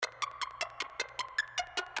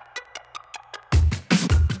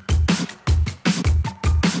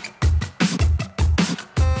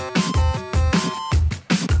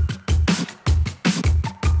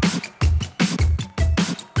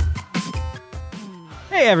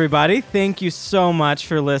Hey everybody, thank you so much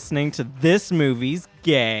for listening to This Movie's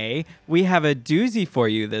Gay. We have a doozy for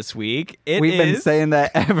you this week. We've been saying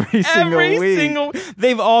that every single week.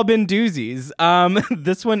 They've all been doozies.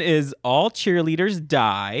 This one is All Cheerleaders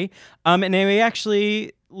Die. And we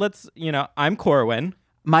actually, I'm Corwin.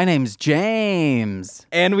 My name's James.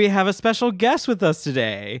 And we have a special guest with us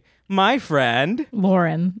today, my friend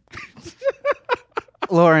Lauren.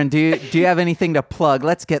 Lauren, do you have anything to plug?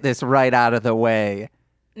 Let's get this right out of the way.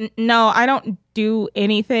 No, I don't do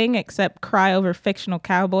anything except cry over fictional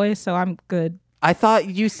cowboys, so I'm good. I thought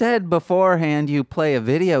you said beforehand you play a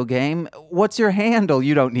video game. What's your handle?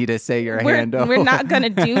 You don't need to say your handle. We're not going to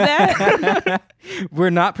do that. We're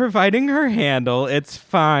not providing her handle. It's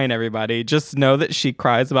fine, everybody. Just know that she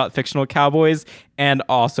cries about fictional cowboys and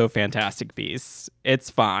also Fantastic Beasts. It's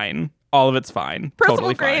fine. All of it's fine. Percival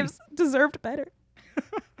Totally Graves fine. deserved better.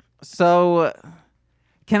 So,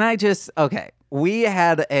 can I just... Okay. We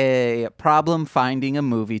had a problem finding a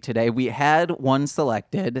movie today. We had one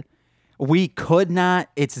selected. We could not.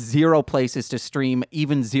 It's 0 places to stream,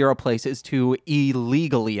 even 0 places to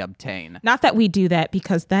illegally obtain. Not that we do that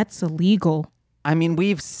because that's illegal. I mean,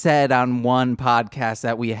 we've said on one podcast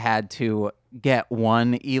that we had to get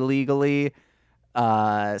one illegally.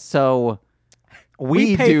 So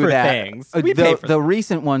we pay do for that. Things. We pay for the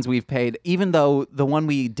recent ones we've paid, even though the one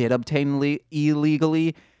we did obtain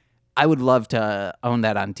illegally, I would love to own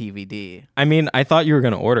that on DVD. I mean, I thought you were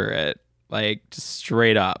going to order it, just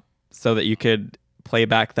straight up, so that you could play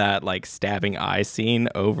back that, stabbing eye scene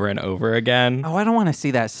over and over again. Oh, I don't want to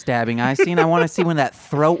see that stabbing eye scene. I want to see when that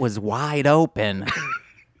throat was wide open.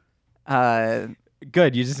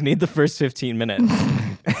 Good, you just need the first 15 minutes.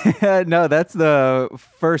 No, that's the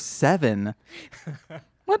first 7.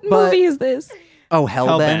 What movie is this? Oh,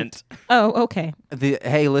 Hellbent. Oh, okay.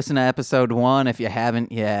 Hey, listen to episode 1 if you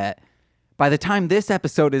haven't yet. By the time this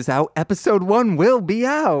episode is out, episode 1 will be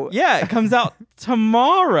out. Yeah, it comes out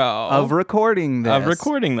tomorrow. Of recording this.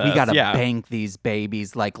 We gotta bank these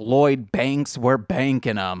babies like Lloyd Banks. We're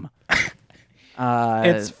banking them.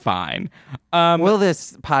 It's fine. Will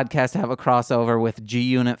this podcast have a crossover with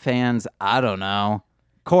G-Unit fans? I don't know.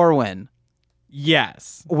 Corwin.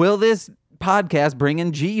 Yes. Will this podcast bring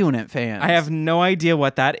in G-Unit fans? I have no idea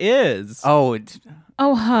what that is. Oh,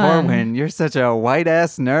 hun. Corwin, you're such a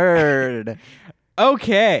white-ass nerd.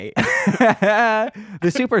 Okay. The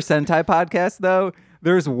Super Sentai podcast, though,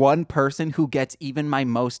 there's one person who gets even my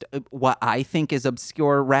most, what I think is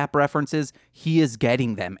obscure rap references. He is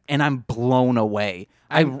getting them, and I'm blown away.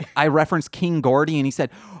 I referenced King Gordy, and he said,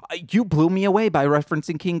 you blew me away by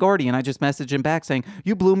referencing King Gordy. And I just messaged him back saying,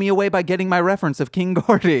 you blew me away by getting my reference of King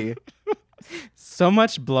Gordy. So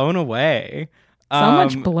much blown away. So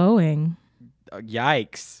much blowing.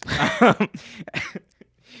 Yikes.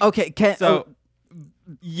 Okay,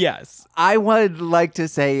 yes. I would like to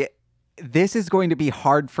say this is going to be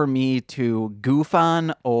hard for me to goof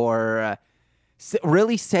on or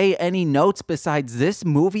really say any notes besides this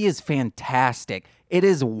movie is fantastic. It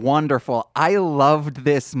is wonderful. I loved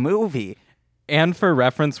this movie. And for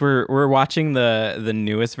reference, we're watching the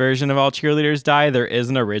newest version of All Cheerleaders Die. There is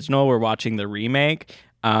an original. We're watching the remake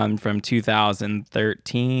from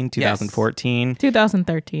 2013, 2014. Yes.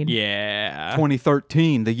 2013. Yeah.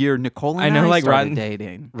 2013, the year Nicole and I started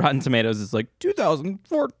dating. Rotten Tomatoes is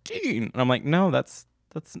 2014. And I'm like, no, that's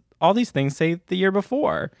all these things say the year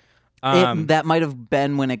before. That might have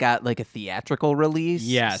been when it got a theatrical release.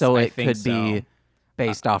 Yes, so I it think could be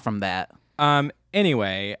based off from that.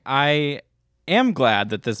 Anyway, I am glad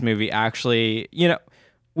that this movie actually,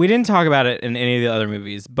 we didn't talk about it in any of the other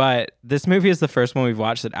movies, but this movie is the first one we've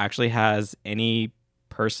watched that actually has any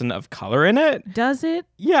person of color in it. Does it?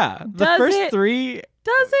 Yeah. The first 3.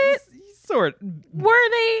 Does it? Sort. Were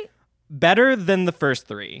they? Better than the first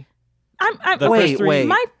 3. Wait.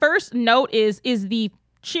 My first note is the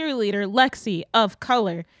cheerleader Lexi of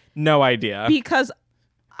color? No idea. Because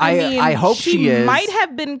I hope she is. Might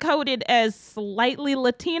have been coded as slightly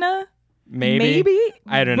Latina. Maybe.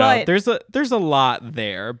 I don't know. There's a lot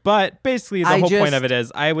there, but basically the whole point of it is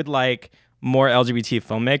I would like more LGBT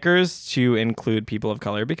filmmakers to include people of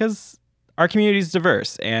color because our community is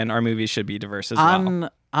diverse and our movies should be diverse as well.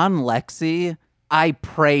 On Lexi, I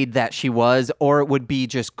prayed that she was, or it would be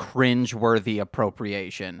just cringe-worthy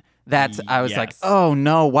appropriation. I was like, oh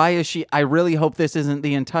no, why is she? I really hope this isn't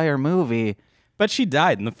the entire movie. But she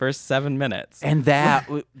died in the first 7 minutes. And that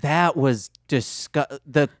was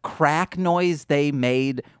the crack noise they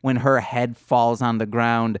made when her head falls on the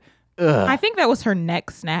ground. Ugh. I think that was her neck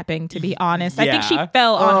snapping, to be honest. Yeah. I think she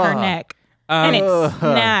fell on her neck. And it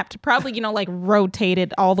snapped. Probably,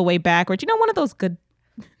 rotated all the way backwards. One of those good,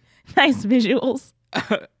 nice visuals.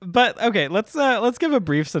 But okay, let's give a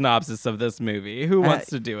brief synopsis of this movie. Who wants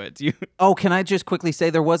to do it? Oh, can I just quickly say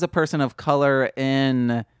there was a person of color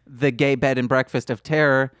in the gay bed and breakfast of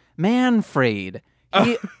terror, Manfred.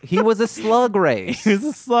 He was a slug race. He was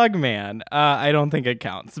a slug man. I don't think it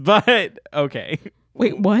counts, but okay.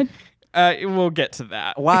 Wait, what? We'll get to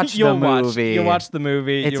that. Watch the movie. You'll watch the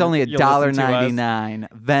movie. It's only $1.99.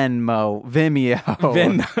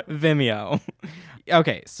 Vimeo.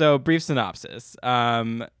 Okay, so brief synopsis.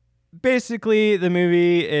 Basically, the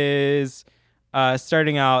movie is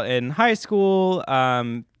starting out in high school.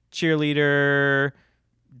 Cheerleader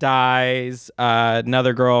dies.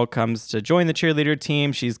 Another girl comes to join the cheerleader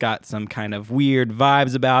team. She's got some kind of weird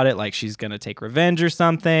vibes about it, like she's going to take revenge or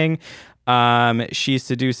something. She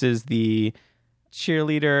seduces the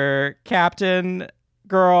cheerleader captain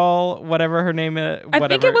girl, whatever her name is. I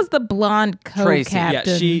think it was the blonde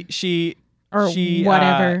co-captain. Yeah, she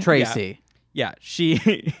whatever. Tracy. Yeah, she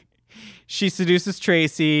seduces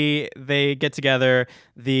Tracy. They get together.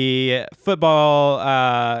 The football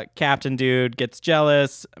captain dude gets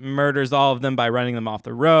jealous, murders all of them by running them off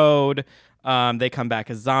the road. They come back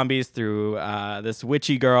as zombies through this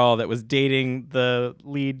witchy girl that was dating the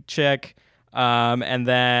lead chick. And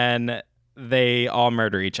then they all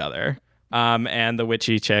murder each other. And the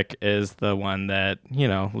witchy chick is the one that,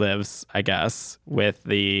 lives, I guess, with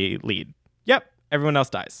the lead. Yep. Everyone else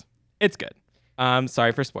dies. It's good.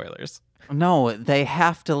 Sorry for spoilers. No, they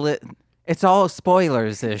have to It's all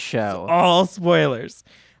spoilers, this show. All spoilers.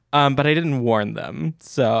 But I didn't warn them,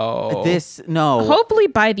 so... Hopefully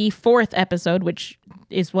by the 4th episode, which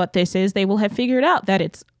is what this is, they will have figured out that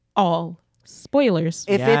it's all spoilers.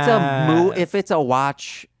 If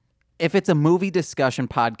it's a movie discussion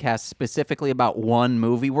podcast specifically about one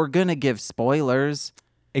movie, we're going to give spoilers.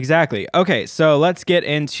 Exactly. Okay, so let's get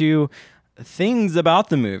into things about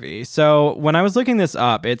the movie. So when I was looking this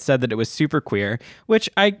up, it said that it was super queer, which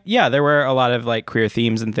there were a lot of like queer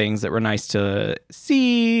themes and things that were nice to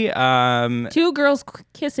see. Two girls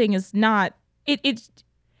kissing is not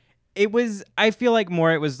it was, I feel like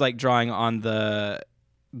more it was like drawing on the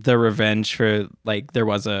revenge for, like, there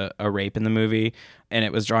was a rape in the movie, and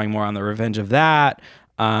it was drawing more on the revenge of that.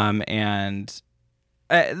 And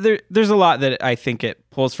there's a lot that I think it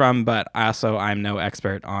pulls from, but also I'm no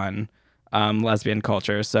expert on lesbian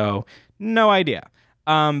culture, so no idea.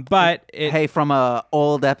 Hey, from a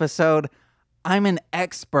old episode, I'm an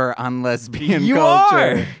expert on lesbian culture. You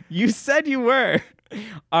are! You said you were.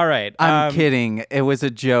 All right. I'm kidding. It was a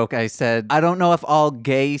joke. I said, I don't know if all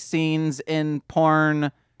gay scenes in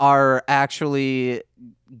porn are actually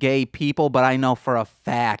gay people, but I know for a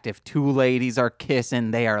fact if two ladies are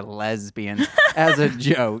kissing, they are lesbians, as a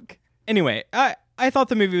joke. Anyway, I thought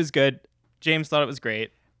the movie was good. James thought it was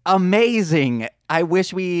great. Amazing. I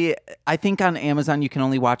think on Amazon you can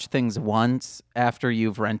only watch things once after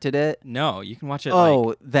you've rented it. No, you can watch it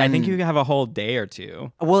then I think you have a whole day or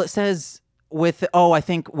two. Well, it says I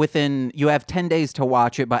think you have 10 days to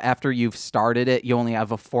watch it, but after you've started it, you only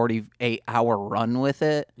have a 48-hour run with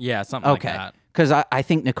it. Yeah, something like that. Because I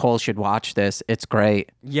think Nicole should watch this. It's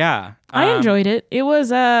great. Yeah. I enjoyed it. It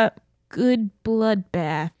was a good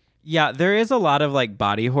bloodbath. Yeah, there is a lot of like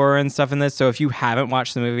body horror and stuff in this. So if you haven't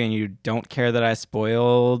watched the movie and you don't care that I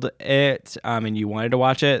spoiled it, and you wanted to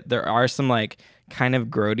watch it, there are some like kind of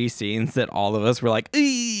grody scenes that all of us were like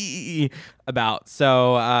about.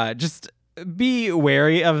 So just be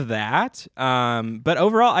wary of that. But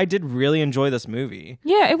overall, I did really enjoy this movie.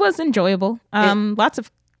 Yeah, it was enjoyable. Lots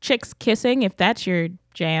of chicks kissing, if that's your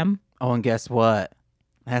jam. Oh, and guess what?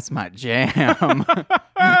 That's my jam.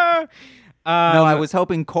 No, I was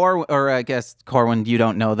hoping I guess Corwin, you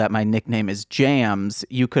don't know that my nickname is Jams.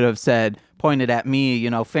 You could have pointed at me,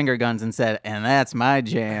 finger guns and said, and that's my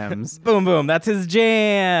jams. Boom, boom. That's his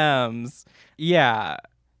jams. Yeah.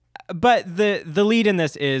 But the lead in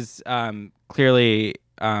this is clearly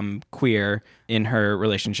queer in her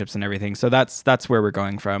relationships and everything. So that's where we're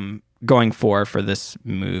going for this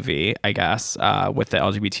movie, I guess, with the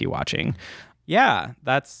LGBT watching. Yeah,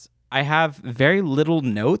 I have very little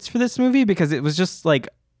notes for this movie because it was just like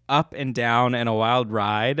up and down and a wild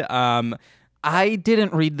ride. I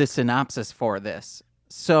didn't read the synopsis for this.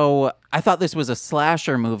 So I thought this was a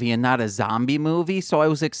slasher movie and not a zombie movie. So I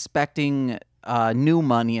was expecting New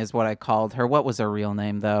Money is what I called her. What was her real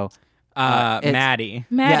name, though? Maddie.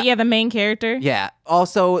 Yeah, the main character. Yeah.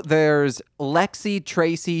 Also, there's Lexi,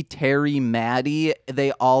 Tracy, Terry, Maddie.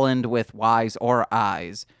 They all end with Y's or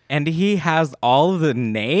I's. And he has all the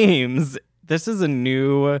names. This is a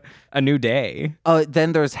new day.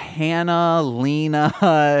 Then there's Hannah,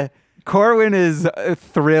 Lena, Corwin is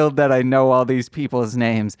thrilled that I know all these people's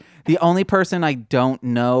names. The only person I don't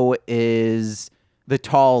know is the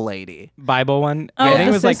tall lady. Bible one. Oh, I think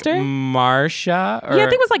it was sister? like Marsha. Or, Yeah, I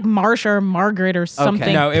think it was like Marsha or Margaret or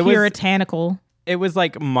something No, it was- puritanical. it was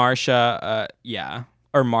like Marsha. Yeah,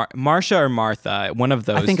 or Marsha or Martha. One of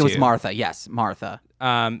those. I think it was two. Martha. Yes, Martha.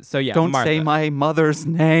 So yeah, Don't Martha. say my mother's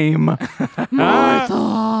name. Martha.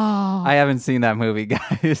 I haven't seen that movie,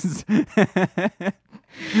 guys.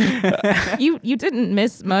 You didn't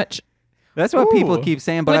miss much. That's what people Ooh. keep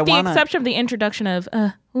saying, but With I the want to... exception of the introduction of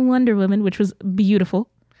Wonder Woman, which was beautiful.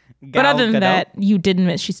 But Gal other than Gadot. that, you didn't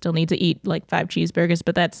miss. She still needs to eat like 5 cheeseburgers,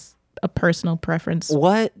 but that's a personal preference.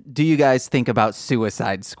 What do you guys think about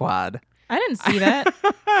Suicide Squad? I didn't see that.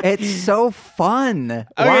 It's so fun.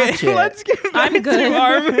 Okay, Watch it. let's get back I'm good. to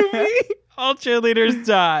our movie. All cheerleaders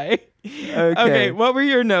die. Okay, what were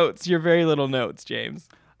your notes? Your very little notes, James.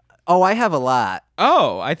 Oh, I have a lot.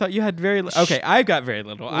 Oh, I thought you had very. Okay, I've got very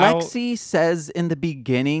little. Lexi says in the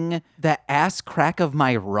beginning, the ass crack of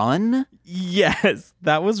my run. Yes,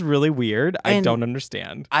 that was really weird. I And- don't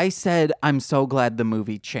understand. I said, I'm so glad the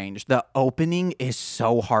movie changed. The opening is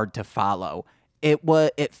so hard to follow.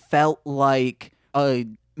 It felt like a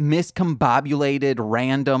miscombobulated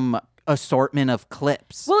random assortment of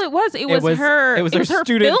clips. Well, it was her. It was her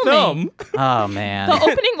student filming. film. Oh, man. The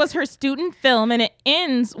opening was her student film, and it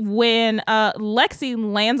ends when Lexi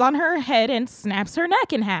lands on her head and snaps her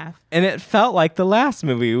neck in half. And it felt like the last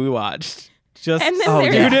movie we watched. Just And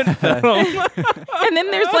then student film. And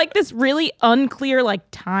then there's like this really unclear like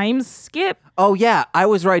time skip. Oh, yeah. I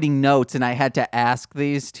was writing notes and I had to ask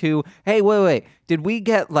these two, hey, wait. Did we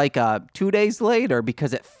get like 2 days later?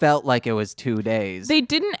 Because it felt like it was 2 days. They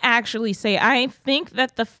didn't actually say. I think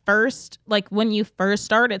that the first, like when you first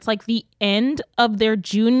start, it's like the end of their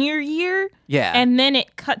junior year. Yeah. And then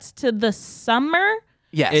it cuts to the summer.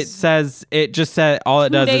 Yes. It just said, all it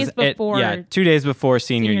 2 does days is, before 2 days before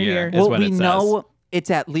senior senior year year. is well, what we it says. know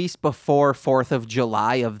it's at least before 4th of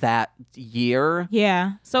July of that year.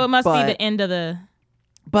 Yeah. So it must But- be the end of the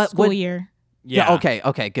But school what- year. Yeah.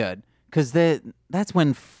 Okay, good. Because that's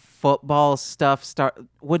when football stuff start.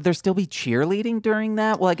 Would there still be cheerleading during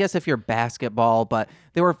that? Well, I guess if you're basketball, but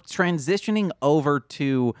they were transitioning over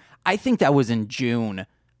to. I think that was in June.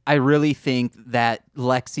 I really think that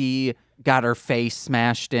Lexi got her face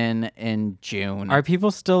smashed in June. Are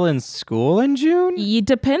people still in school in June? It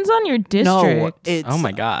depends on your no, district. it's Oh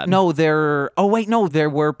my God. No, there. Oh wait, no, there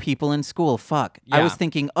were people in school. Fuck, I Yeah. was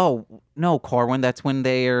thinking. Oh no, Corwin, that's when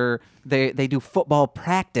they do football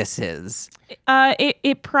practices.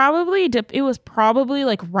 It probably it was probably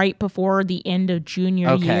like right before the end of junior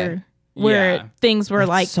Okay. year where Yeah. things were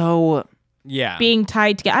like So Yeah. being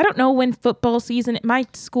tied together. I don't know when football season. My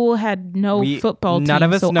school had no football team. None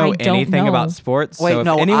of us so know I don't anything know. about sports. Wait, so if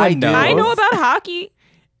no, anyone I do. knows, I know about hockey.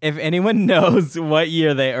 If anyone knows what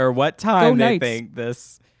year they or what time they Knights. think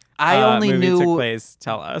this I only movie knew took place,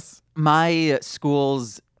 tell us. my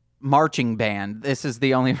school's marching band. This is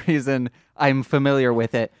the only reason I'm familiar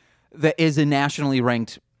with it. That is a nationally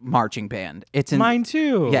ranked marching band. It's in Mine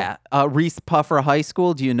too. Yeah, Reese Puffer High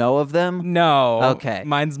School. Do you know of them? No. Okay.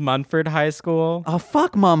 Mine's Munford High School. Oh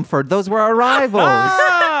fuck, Mumford. Those were our rivals.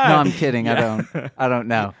 Ah! No, I'm kidding. I don't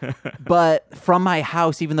know. But from my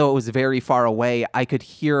house, even though it was very far away, I could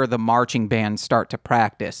hear the marching band start to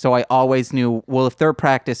practice. So I always knew, well, if they're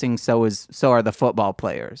practicing, so are the football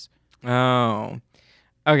players. Oh.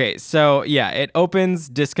 Okay, so yeah, it opens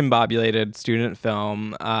discombobulated student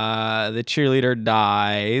film. The cheerleader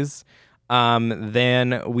dies.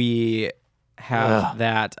 Then we have Ugh.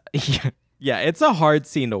 that. Yeah, it's a hard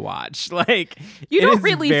scene to watch. Like You it don't is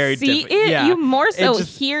really very see different. it. Yeah. You more so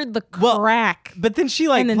just- hear the Well, crack. But then she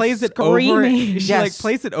like And then plays it over. screaming. She Yes. like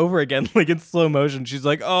plays it over again, like in slow motion. She's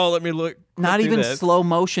like, "Oh, let me look." Not through even this. slow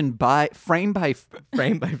motion, frame by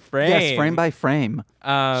frame by frame. Yes, frame by frame.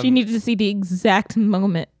 She needed to see the exact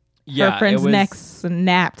moment yeah, her friend's it was- neck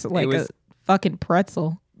snapped like was- a fucking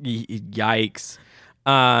pretzel. Yikes.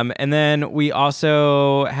 And then we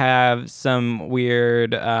also have some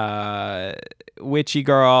weird witchy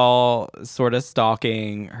girl sort of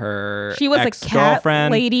stalking her She was a cat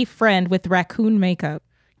ex-girlfriend. lady friend with raccoon makeup.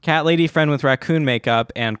 Cat lady friend with raccoon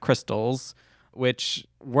makeup and crystals, which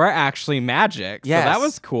were actually magic. Yes. So that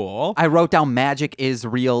was cool. I wrote down magic is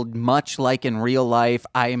real, much like in real life.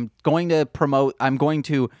 I'm going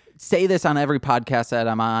to say this on every podcast that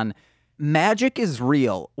I'm on. Magic is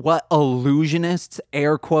real. What illusionists,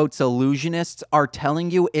 air quotes illusionists, are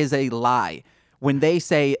telling you is a lie. when they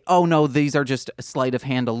say, oh no, these are just sleight of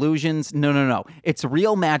hand illusions. No. It's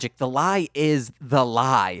real magic. The lie is the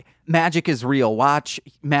lie. Magic is real. Watch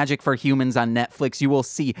Magic for Humans on Netflix. You will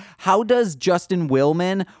see. How does Justin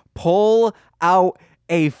Willman pull out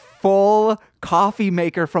a full coffee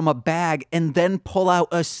maker from a bag and then pull out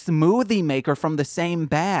a smoothie maker from the same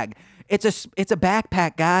bag? It's a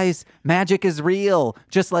backpack, guys. Magic is real,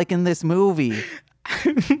 just like in this movie.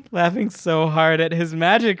 I'm laughing so hard at his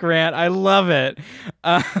magic rant. I love it.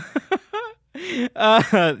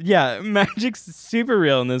 Yeah, magic's super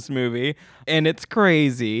real in this movie, and it's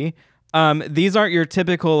crazy. These aren't your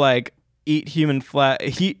typical like eat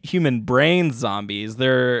human brain zombies.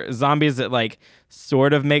 They're zombies that like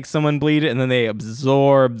sort of make someone bleed and then they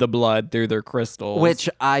absorb the blood through their crystals. Which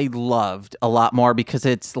I loved a lot more because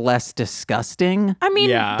it's less disgusting. I mean,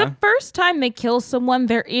 the first time they kill someone,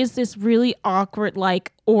 there is this really awkward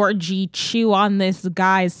like orgy chew on this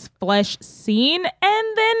guy's flesh scene,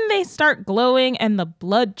 and then they start glowing and the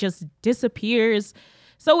blood just disappears.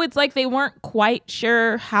 So it's like they weren't quite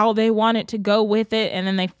sure how they wanted to go with it, and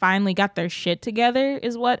then they finally got their shit together,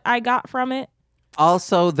 is what I got from it.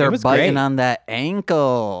 Also, they're biting great. on that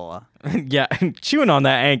ankle. Yeah, chewing on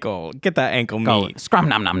that ankle. Get that ankle meat. Scrum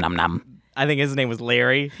nom nom nom nom. I think his name was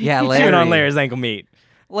Larry. Yeah, Larry. Chewing on Larry's ankle meat.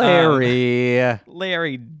 Larry.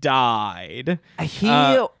 Larry died.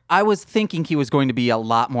 I was thinking he was going to be a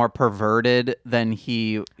lot more perverted than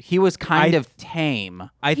he was kind of tame.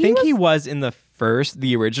 I think he was in the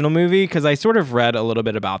original movie, because I sort of read a little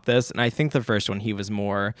bit about this, and I think the first one he was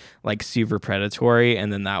more like super predatory,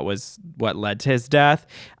 and then that was what led to his death.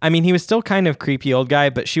 I mean, he was still kind of creepy old guy,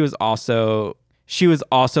 but she was also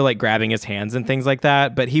like grabbing his hands and things like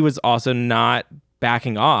that, but he was also not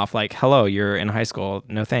backing off like, hello, you're in high school,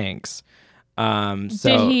 no thanks.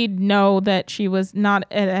 Did he know that she was not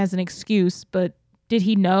as an excuse, but did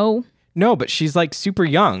he know? No, but she's like super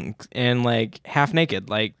young and like half naked.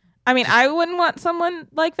 Like, I mean, I wouldn't want someone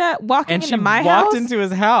like that walking into my house. And she walked into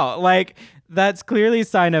his house. Like, that's clearly a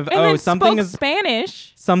sign of, something is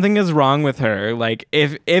Spanish. Something is wrong with her. Like,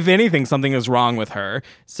 if anything, something is wrong with her.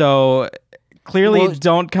 So clearly,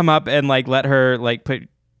 don't come up and like let her like put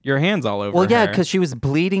your hands all over her. Well, yeah, because she was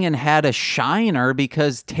bleeding and had a shiner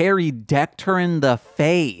because Terry decked her in the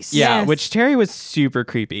face. Yeah, yes. Which Terry was super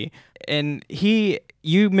creepy. And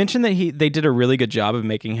you mentioned that they did a really good job of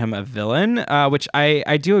making him a villain, which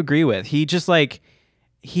I do agree with. He just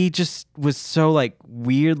was so like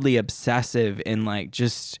weirdly obsessive and like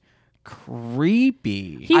just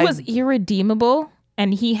creepy. He was irredeemable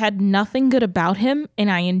and he had nothing good about him, and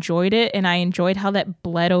I enjoyed it, and I enjoyed how that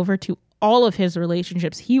bled over to all of his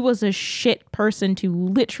relationships. He was a shit person to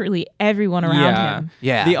literally everyone around him.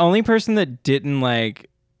 Yeah. The only person that didn't like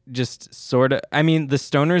just sort of, I mean, the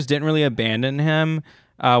stoners didn't really abandon him.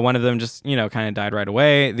 One of them just, kind of died right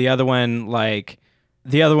away. The other one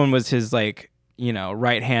was his like,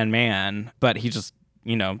 right-hand man, but he just,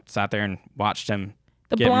 sat there and watched him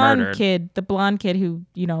get murdered. The blonde kid who,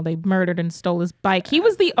 they murdered and stole his bike. He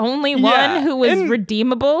was the only one who was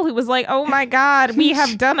redeemable, who was like, oh my God, we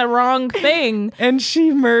have done a wrong thing. And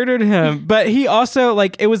she murdered him. But he also,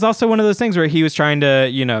 like, it was also one of those things where he was trying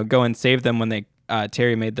to, go and save them when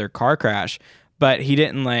Terry made their car crash, but he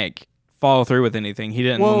didn't like follow through with anything. He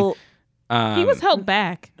didn't. Well, he was held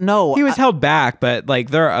back. No, he was held back, but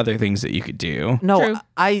like there are other things that you could do. No,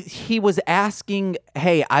 he was asking,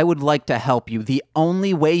 hey, I would like to help you. The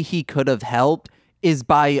only way he could have helped is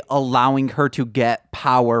by allowing her to get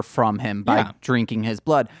power from him by drinking his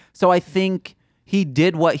blood. So I think he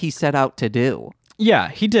did what he set out to do. Yeah,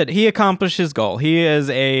 he did. He accomplished his goal. He is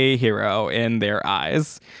a hero in their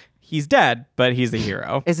eyes. He's dead, but he's a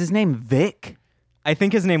hero. Is his name Vic? I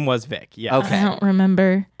think his name was Vic. Yeah. Okay. I don't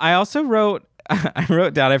remember. I also wrote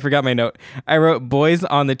down, I forgot my note. I wrote boys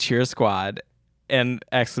on the cheer squad and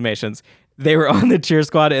exclamations. They were on the cheer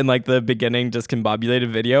squad in like the beginning discombobulated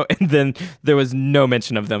video, and then there was no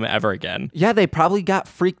mention of them ever again. Yeah, they probably got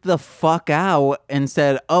freaked the fuck out and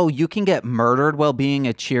said, oh, you can get murdered while being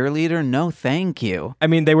a cheerleader? No, thank you. I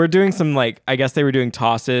mean, they were doing some I guess they were doing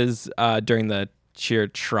tosses during the cheer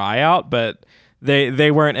tryout, but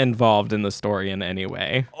they weren't involved in the story in any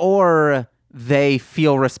way. Or they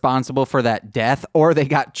feel responsible for that death, or they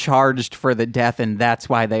got charged for the death, and that's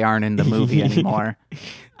why they aren't in the movie anymore.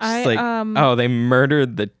 They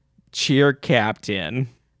murdered the cheer captain.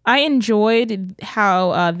 I enjoyed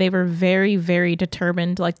how they were very, very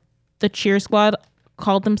determined. Like the cheer squad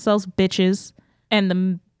called themselves bitches, and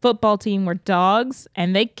the football team were dogs,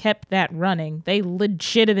 and they kept that running. They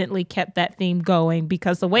legitimately kept that theme going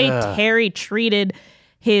because the way Terry treated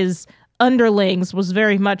his underlings was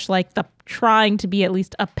very much like the trying to be at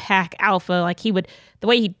least a pack alpha. Like the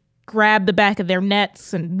way he grabbed the back of their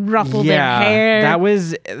necks and ruffled their hair. That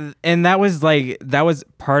was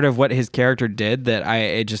part of what his character did that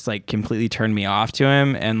it just like completely turned me off to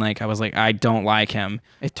him, and like I was like, I don't like him.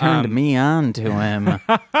 It turned me on to him.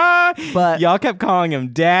 But y'all kept calling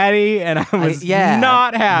him daddy, and I was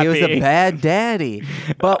not happy. He was a bad daddy.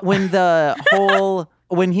 But when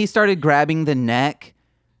when he started grabbing the neck,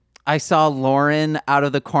 I saw Lauren out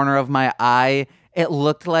of the corner of my eye. It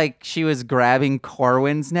looked like she was grabbing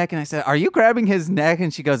Corwin's neck, and I said, "Are you grabbing his neck?"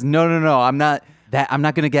 And she goes, "No, I'm not. I'm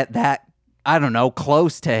not going to get that. I don't know,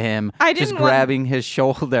 close to him. Just grabbing his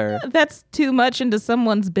shoulder. That's too much into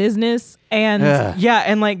someone's business." And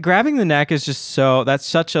and like grabbing the neck is just that's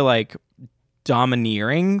such a like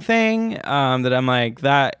domineering thing that I'm like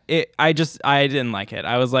that. I didn't like it.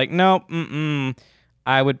 I was like, nope,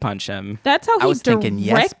 I would punch him. That's how he directed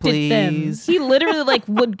yes, them. He literally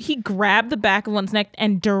he grabbed the back of one's neck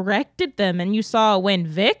and directed them. And you saw when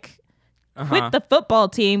Vic quit the football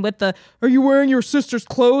team with the "Are you wearing your sister's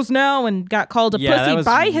clothes now?" and got called a pussy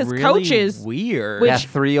by his really coaches. Weird. Yeah,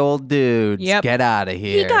 3 old dudes. Yep. Get out of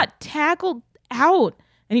here. He got tackled out,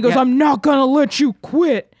 and he goes, "I'm not gonna let you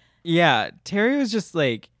quit." Yeah, Terry was just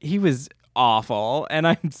like, he was awful, and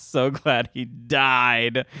I'm so glad he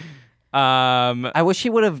died. I wish he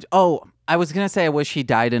would have. Oh, I was gonna say I wish he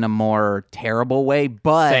died in a more terrible way,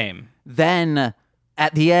 but same. Then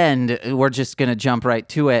at the end, we're just gonna jump right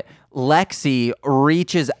to it. Lexi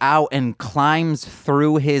reaches out and climbs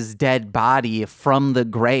through his dead body from the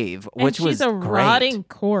grave, which was great. She's a rotting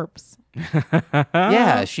corpse.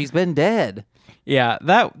 Yeah, she's been dead. Yeah,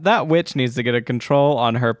 that witch needs to get a control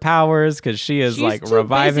on her powers because she's like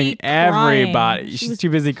reviving everybody. She's too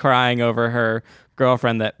busy crying over her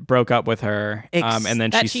girlfriend that broke up with her, and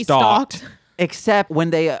then she stalked. Except when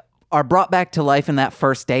they are brought back to life in that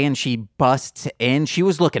first day and she busts in, she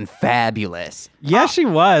was looking fabulous. Yeah, she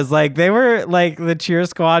was. Like, they were like the cheer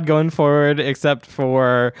squad going forward, except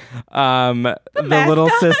for the little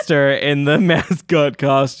sister in the mascot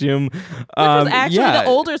costume. Which was actually the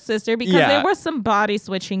older sister because there was some body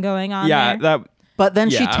switching going on there. But then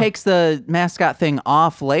she takes the mascot thing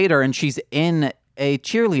off later and she's in a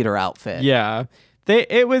cheerleader outfit. Yeah. They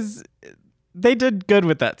did good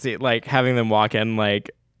with that scene, like having them walk in,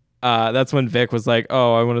 like that's when Vic was like,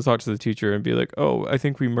 "Oh, I want to talk to the teacher," and be like, "Oh, I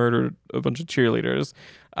think we murdered a bunch of cheerleaders."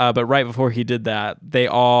 But right before he did that, they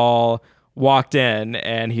all walked in,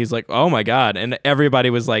 and he's like, "Oh my God!" And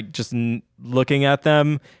everybody was like just looking at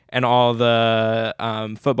them, and all the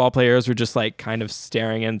football players were just like kind of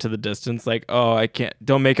staring into the distance, like, "Oh,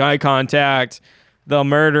 don't make eye contact. They'll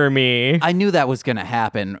murder me." I knew that was going to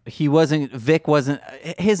happen. Vic wasn't,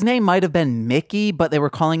 his name might have been Mickey, but they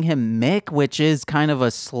were calling him Mick, which is kind of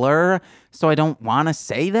a slur. So I don't want to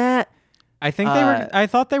say that. I think I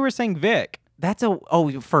thought they were saying Vic. That's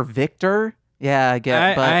for Victor? Yeah, I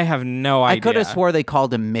get it. I have no idea. I could have swore they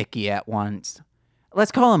called him Mickey at once.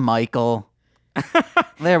 Let's call him Michael.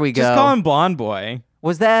 There we go. Just call him Blonde Boy.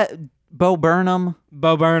 Was that Bo Burnham?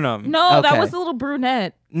 Bo Burnham. No, that was the little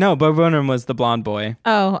brunette. No, Bo Burnham was the blonde boy.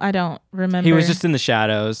 Oh, I don't remember. He was just in the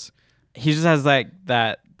shadows. He just has like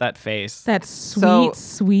that face. That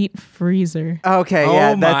sweet freezer. Okay,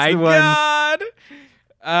 yeah, that's the one. God.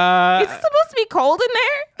 Is it supposed to be cold in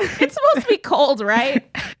there? It's supposed to be cold, right?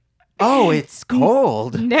 Oh, it's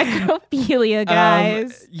cold. Necrophilia,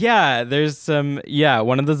 guys. There's some. Yeah,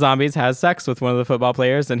 one of the zombies has sex with one of the football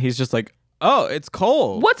players, and he's just like, "Oh, it's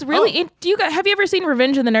cold." What's really? Have you ever seen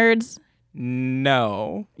Revenge of the Nerds?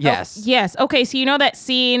 No. Yes. Oh, yes. Okay, so you know that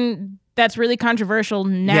scene that's really controversial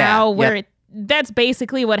now where that's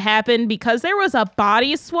basically what happened because there was a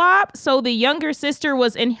body swap. So the younger sister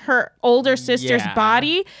was in her older sister's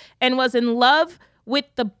body and was in love with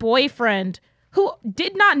the boyfriend who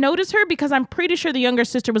did not notice her because I'm pretty sure the younger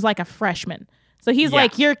sister was like a freshman. So he's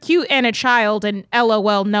like, "You're cute and a child," and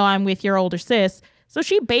LOL, no, I'm with your older sis. So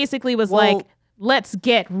she basically was like, "Let's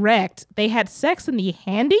get wrecked." They had sex in the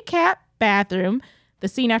handicap bathroom, the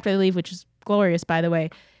scene after they leave, which is glorious, by the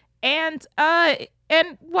way. And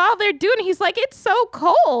while they're doing it, he's like, "It's so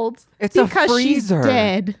cold." It's because a freezer. She's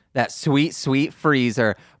dead. That sweet, sweet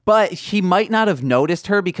freezer. But he might not have noticed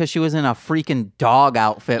her because she was in a freaking dog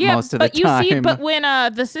outfit most of the time. But when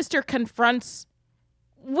the sister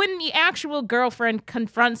when the actual girlfriend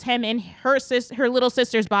confronts him in her little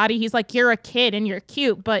sister's body, he's like, "You're a kid and you're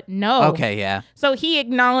cute," but no. Okay, yeah. So he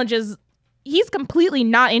acknowledges he's completely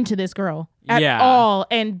not into this girl at all,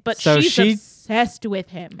 but she's obsessed with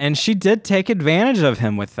him. And she did take advantage of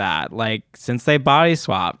him with that. Like, since they body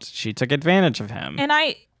swapped, she took advantage of him. And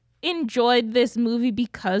enjoyed this movie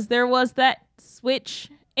because there was that switch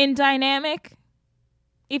in dynamic.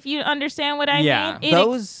 If you understand what I mean.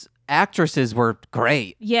 Those actresses were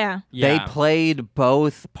great. Yeah. They played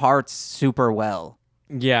both parts super well.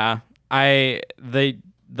 Yeah. The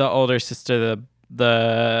older sister,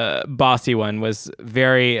 the bossy one, was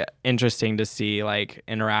very interesting to see like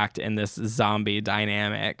interact in this zombie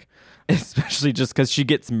dynamic, especially just because she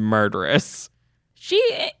gets murderous. She,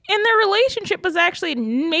 in their relationship, was actually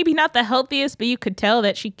maybe not the healthiest, but you could tell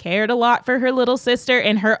that she cared a lot for her little sister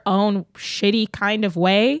in her own shitty kind of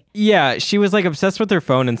way. Yeah, she was like obsessed with her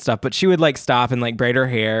phone and stuff, but she would like stop and like braid her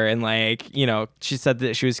hair and like, you know, she said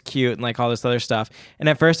that she was cute and like all this other stuff. And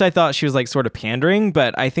at first I thought she was like sort of pandering,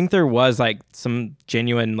 but I think there was like some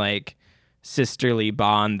genuine like sisterly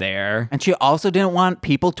bond there. And she also didn't want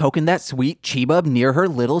people toking that sweet chibub near her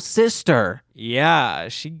little sister. Yeah,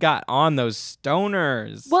 she got on those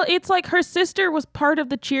stoners. Well, it's like her sister was part of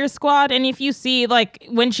the cheer squad, and if you see like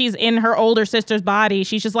when she's in her older sister's body,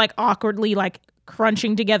 she's just like awkwardly like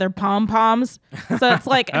crunching together pom-poms. So it's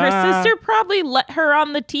like her sister probably let her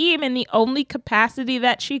on the team in the only capacity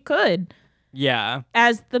that she could. Yeah.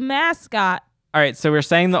 As the mascot. All right, so we're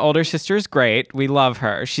saying the older sister is great. We love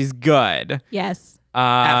her. She's good. Yes.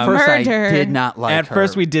 At first, Murder. I did not like her. At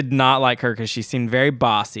first, we did not like her because she seemed very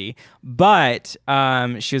bossy. But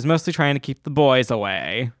she was mostly trying to keep the boys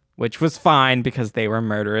away, which was fine because they were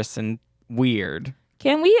murderous and weird.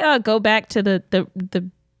 Can we go back to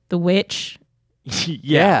the witch?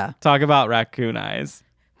 Yeah. Talk about raccoon eyes.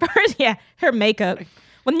 First, her makeup.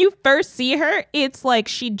 When you first see her, it's like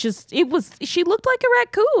she looked like a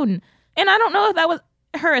raccoon. And I don't know if that was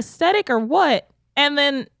her aesthetic or what. And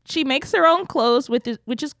then she makes her own clothes, which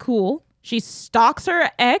is cool. She stalks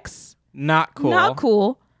her ex. Not cool. Not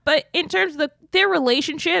cool. But in terms of their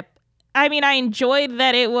relationship, I mean, I enjoyed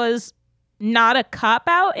that it was not a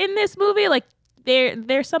cop-out in this movie. Like,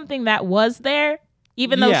 there's something that was there,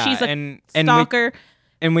 even though she's a stalker.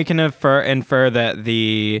 And we can infer that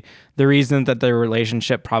the reason that their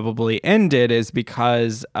relationship probably ended is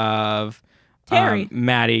because of Terry.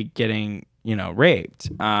 Maddie getting, raped.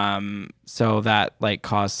 So that like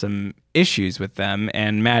caused some issues with them,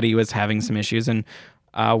 and Maddie was having some issues and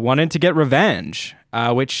wanted to get revenge,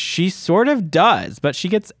 which she sort of does, but she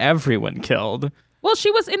gets everyone killed. Well, she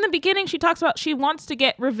was in the beginning. She talks about she wants to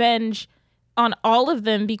get revenge on all of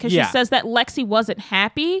them because she says that Lexi wasn't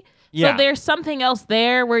happy. So there's something else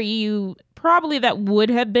there where that would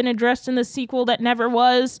have been addressed in the sequel that never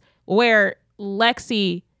was, where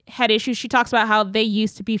Lexi had issues. She talks about how they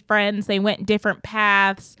used to be friends. They went different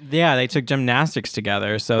paths. Yeah, they took gymnastics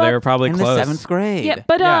together, so they were probably close. In the 7th grade. Yeah,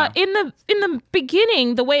 but in the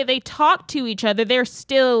beginning, the way they talk to each other, they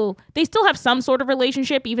still have some sort of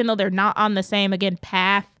relationship, even though they're not on the same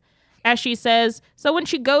path, as she says. So when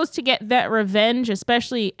she goes to get that revenge,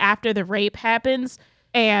 especially after the rape happens,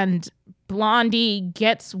 and Blondie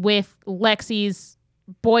gets with Lexi's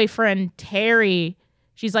boyfriend Terry,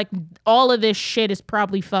 she's like, all of this shit is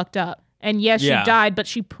probably fucked up. And yes, she died, but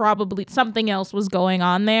she probably, something else was going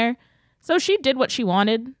on there. So she did what she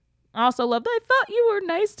wanted. I also loved, I thought you were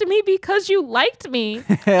nice to me because you liked me.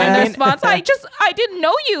 And the response, I didn't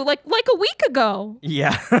know you like a week ago.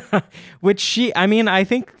 Yeah. Which I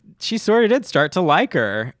think she sort of did start to like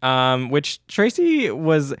her. Which Tracy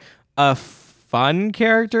was a fun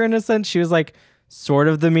character in a sense. She was like sort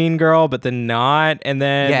of the mean girl, but then not. And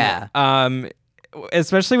then,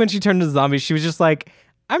 especially when she turned into zombie, she was just like,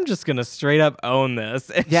 I'm just going to straight up own this.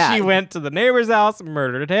 And she went to the neighbor's house,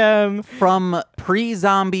 murdered him. From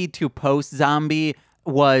pre-zombie to post-zombie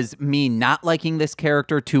was me not liking this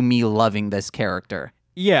character to me loving this character.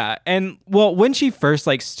 Yeah. And well, when she first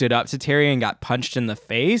stood up to Terry and got punched in the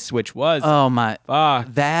face, which was can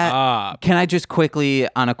I just quickly,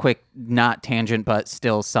 on a quick, not tangent, but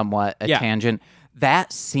still somewhat a tangent,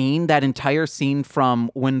 that scene, that entire scene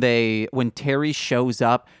from when Terry shows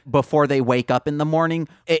up before they wake up in the morning,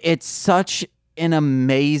 it's such an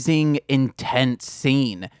amazing, intense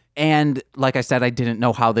scene. And like I said, I didn't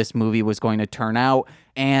know how this movie was going to turn out.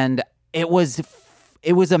 And it was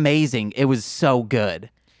amazing. It was so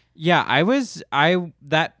good. Yeah,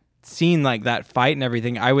 that scene, that fight and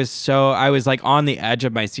everything, I was on the edge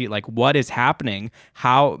of my seat, what is happening?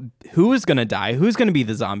 Who is going to die? Who's going to be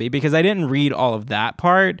the zombie? Because I didn't read all of that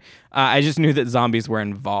part. I just knew that zombies were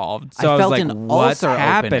involved. So I was like, what's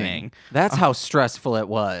happening? Opening. That's how stressful it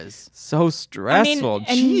was. So stressful.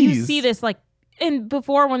 And you see this and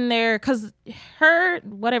before when because her,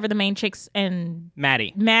 whatever the main chicks and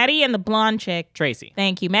Maddie and the blonde chick. Tracy.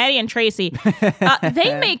 Thank you. Maddie and Tracy.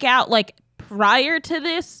 They make out prior to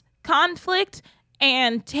this conflict,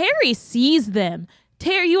 and Terry sees them.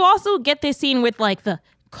 Terry, you also get this scene with like the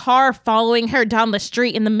car following her down the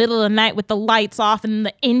street in the middle of the night with the lights off and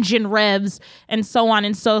the engine revs and so on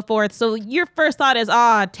and so forth. So your first thought is,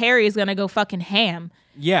 Terry's gonna go fucking ham.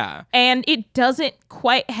 Yeah. And it doesn't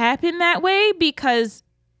quite happen that way because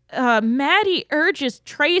Maddie urges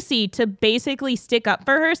Tracy to basically stick up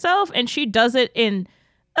for herself, and she does it in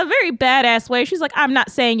a very badass way. She's like, I'm not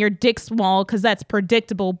saying your dick's small because that's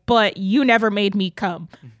predictable, but you never made me come.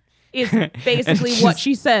 Is basically what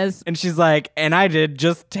she says. And she's like, and I did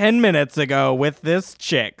just 10 minutes ago with this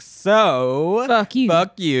chick. So fuck you.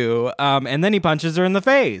 Fuck you. And then he punches her in the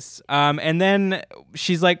face. And then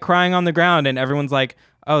she's like crying on the ground and everyone's like,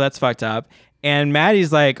 oh, that's fucked up. And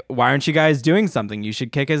Maddie's like, why aren't you guys doing something? You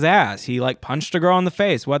should kick his ass. He like punched a girl in the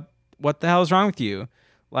face. What the hell is wrong with you?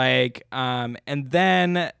 Like, and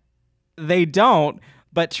then they don't.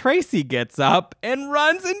 But Tracy gets up and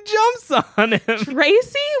runs and jumps on him.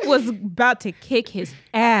 Tracy was about to kick his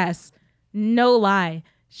ass. No lie.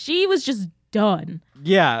 She was just done.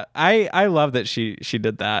 Yeah, I love that she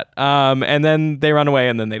did that. And then they run away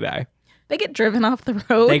and then they die. They get driven off the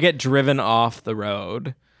road. They get driven off the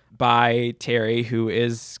road by Terry, who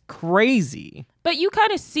is crazy. But you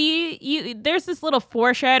kind of see, there's this little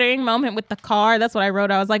foreshadowing moment with the car. That's what I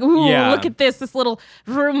wrote. I was like, ooh, look at this little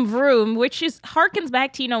vroom vroom, which is harkens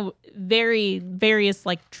back to, very various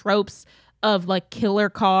like tropes of like killer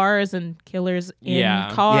cars and killers in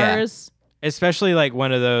cars. Yeah. Especially like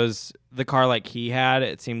one of those, the car like he had,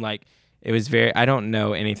 it seemed like it was very, I don't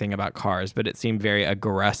know anything about cars, but it seemed very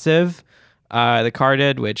aggressive. The car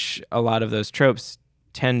did, which a lot of those tropes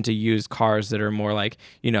tend to use cars that are more like,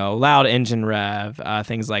 loud engine rev,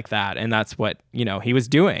 things like that. And that's what, he was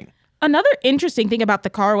doing. Another interesting thing about the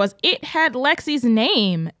car was it had Lexi's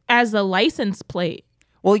name as the license plate.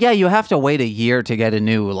 Well, yeah, you have to wait a year to get a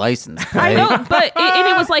new license plate. I know, but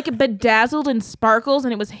it was like bedazzled and sparkles,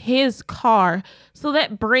 and it was his car. So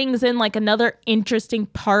that brings in like another interesting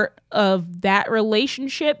part of that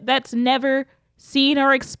relationship that's never seen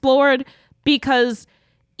or explored, because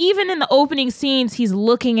even in the opening scenes, he's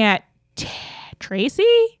looking at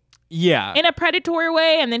Tracy in a predatory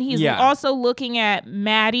way, and then he's also looking at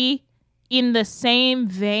Maddie in the same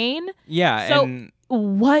vein. Yeah. So and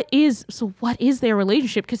what is their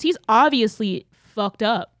relationship? Because he's obviously fucked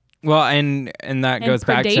up. Well, and that goes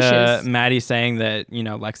back to Maddie saying that,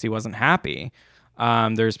 Lexi wasn't happy.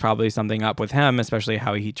 There's probably something up with him, especially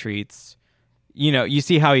how he treats, you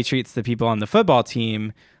see how he treats the people on the football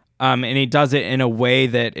team. And he does it in a way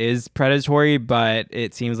that is predatory, but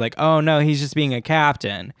it seems like, oh no, he's just being a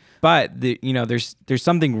captain. But there's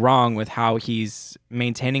something wrong with how he's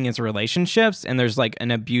maintaining his relationships, and there's like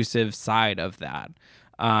an abusive side of that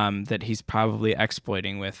that he's probably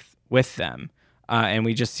exploiting with them. And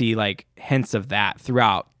we just see like hints of that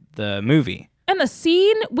throughout the movie. And the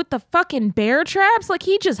scene with the fucking bear traps, like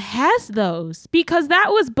he just has those because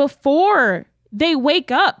that was before they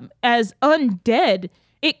wake up as undead.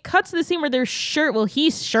 It cuts to the scene where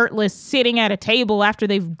he's shirtless sitting at a table after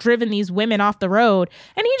they've driven these women off the road.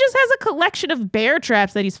 And he just has a collection of bear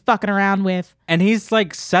traps that he's fucking around with. And he's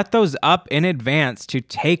like set those up in advance to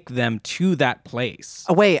take them to that place.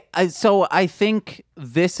 Wait, so I think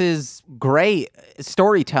this is great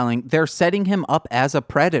storytelling. They're setting him up as a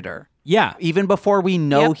predator. Yeah. Even before we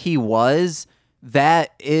know he was,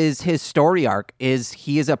 that is his story arc, is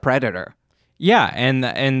he is a predator. Yeah,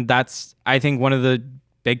 and that's, I think, one of the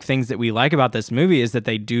big things that we like about this movie is that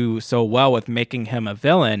they do so well with making him a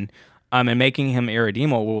villain and making him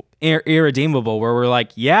irredeemable, where we're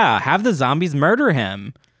like, yeah, have the zombies murder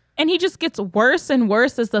him. And he just gets worse and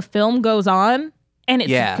worse as the film goes on. And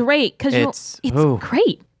it's great because it's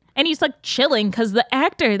great. And he's like chilling because the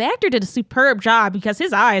actor did a superb job because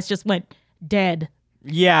his eyes just went dead.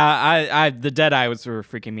 Yeah, the dead eye was sort of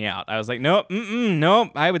freaking me out. I was like, nope,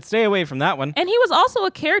 I would stay away from that one. And he was also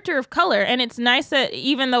a character of color, and it's nice that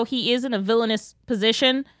even though he is in a villainous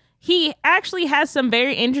position, he actually has some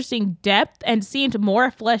very interesting depth and seemed more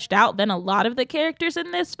fleshed out than a lot of the characters in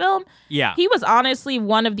this film. Yeah. He was honestly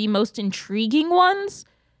one of the most intriguing ones.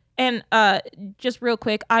 And just real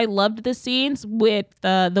quick, I loved the scenes with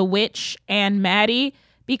the witch and Maddie,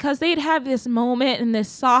 because they'd have this moment and this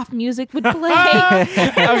soft music would play.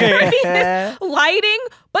 Okay. This lighting,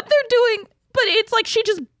 but it's like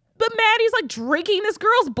but Maddie's like drinking this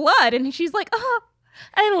girl's blood, and she's like, oh,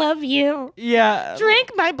 I love you. Yeah.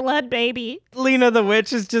 Drink my blood, baby. Lena the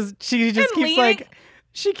witch is she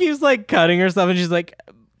keeps like cutting herself, and she's like,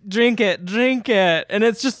 drink it. And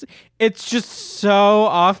it's just so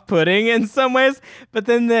off-putting in some ways. But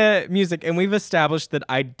then the music, and we've established that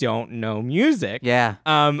I don't know music. Yeah.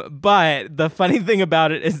 But the funny thing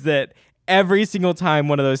about it is that every single time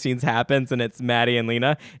one of those scenes happens and it's Maddie and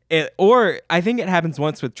Lena, or I think it happens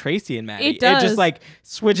once with Tracy and Maddie. It does. It just like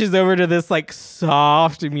switches over to this like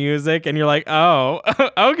soft music, and you're like, oh,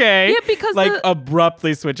 okay. Yeah, because like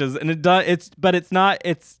abruptly switches, and it's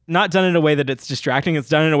not done in a way that it's distracting. It's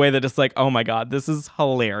done in a way that it's like, oh my god, this is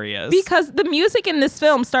hilarious. Because the music in this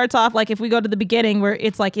film starts off like, if we go to the beginning where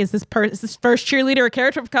it's like, is this first cheerleader a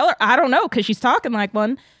character of color? I don't know, because she's talking like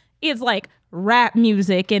one. It's like rap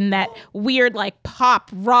music and that weird like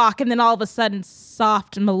pop rock, and then all of a sudden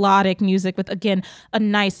soft melodic music with, again, a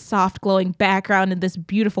nice soft glowing background and this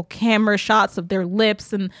beautiful camera shots of their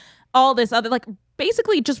lips and all this other, like,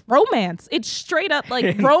 basically just romance. It's straight up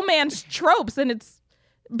like romance tropes, and it's,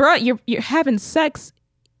 bro, you're having sex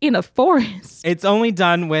in a forest. It's only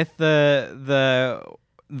done with the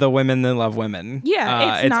women that love women.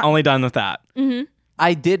 Yeah, it's only done with that. Mm-hmm.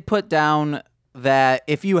 I did put down that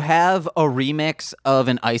if you have a remix of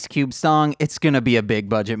an Ice Cube song, it's gonna be a big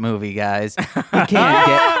budget movie, guys. You can't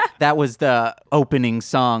get that was the opening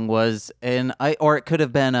song or it could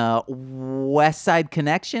have been a West Side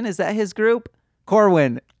Connection. Is that his group?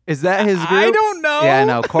 Corwin, is that his group? I don't know. Yeah, I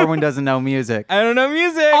know. Corwin doesn't know music. I don't know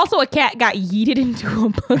music. Also, a cat got yeeted into a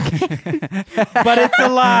bookcase. But it's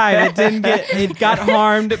alive. It got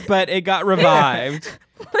harmed, but it got revived.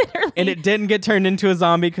 Literally. And it didn't get turned into a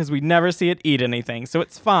zombie because we never see it eat anything, so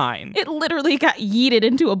it's fine. It literally got yeeted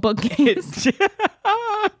into a bookcase.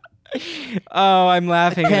 Oh, I'm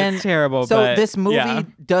laughing. It's terrible. So this movie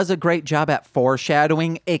does a great job at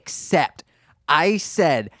foreshadowing, except I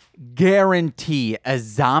said guarantee a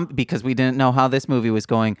zombie, because we didn't know how this movie was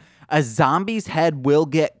going. A zombie's head will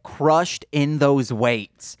get crushed in those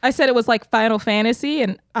weights. I said it was like Final Fantasy,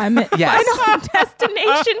 and I'm at Yes. Final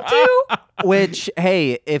Destination 2. Which,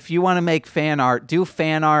 hey, if you want to make fan art, do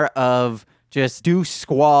fan art of do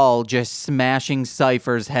Squall just smashing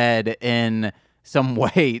Cypher's head in some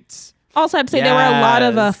weights. Also, I'd say there were a lot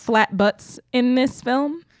of flat butts in this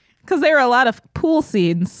film, because there were a lot of pool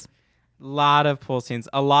scenes. Lot of pool scenes,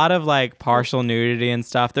 a lot of like partial nudity and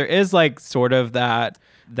stuff. There is like sort of that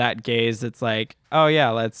gaze. It's like, oh yeah,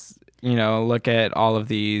 let's look at all of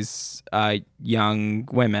these young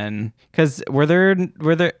women. Because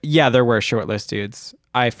there were shirtless dudes.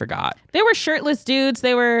 I forgot. There were shirtless dudes.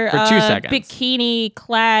 They were for 2 seconds.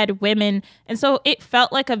 Bikini-clad women. And so it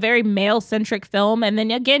felt like a very male-centric film. And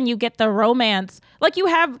then again, you get the romance. Like you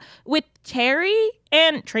have with Terry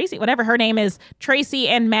and Tracy, whatever her name is, Tracy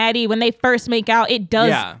and Maddie, when they first make out, it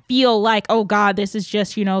does feel like, oh God, this is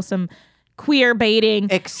just, some queer baiting,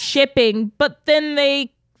 shipping. But then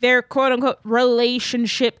their quote-unquote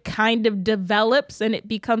relationship kind of develops, and it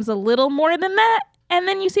becomes a little more than that. And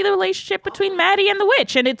then you see the relationship between Maddie and the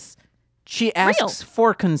witch, and it's she asks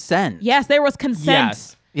for consent. Yes, there was consent.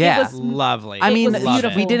 Yes. Yeah. It was lovely. I mean,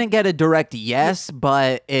 beautiful. we didn't get a direct yes,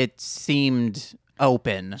 but it seemed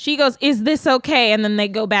open. She goes, "Is this okay?" And then they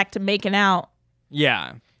go back to making out.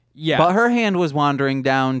 Yeah. Yeah. But her hand was wandering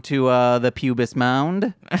down to the pubis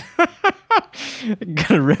mound.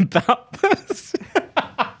 Gonna rip out this.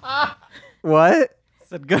 What?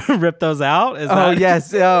 Said gonna rip those out?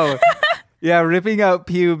 Yes. Oh. Yeah, ripping out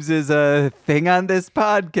pubes is a thing on this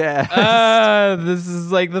podcast. This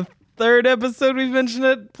is like the third episode we've mentioned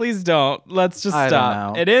it. Please don't. Let's just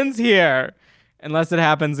stop. It ends here, unless it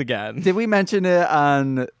happens again. Did we mention it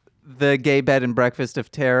on the Gay Bed and Breakfast of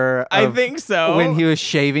Terror? I think so. When he was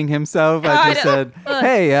shaving himself, I just said,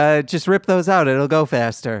 hey, just rip those out. It'll go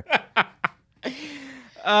faster.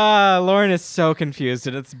 Lauren is so confused,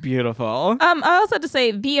 and it's beautiful. I also had to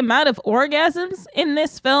say the amount of orgasms in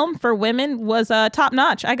this film for women was top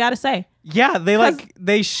notch. I gotta say. Yeah,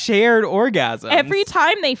 they shared orgasms every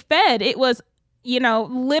time they fed. It was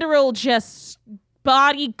literal just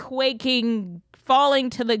body quaking,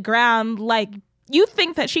 falling to the ground. Like you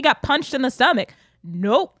think that she got punched in the stomach.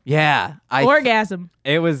 Nope. Yeah, orgasm.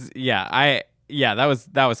 It was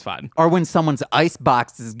that was fun. Or when someone's ice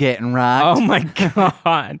box is getting rocked. Oh my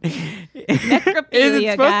god! Necrophilia, is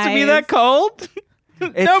it supposed to be that cold?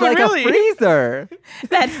 It's no, like but really. A freezer.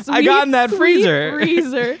 That sweet, I got in that freezer.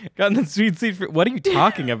 Got in that sweet freezer. What are you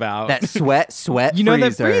talking about? That sweat You know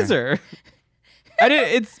that freezer.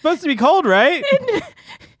 It's supposed to be cold, right?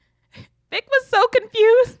 Vic was so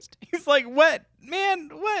confused. He's like, what? Man,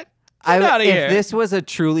 what? Get out of here. If this was a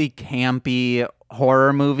truly campy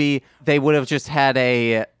horror movie, they would have just had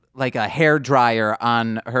a hair dryer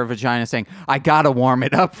on her vagina saying, I gotta warm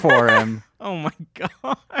it up for him. Oh my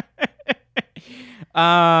god.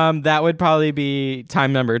 That would probably be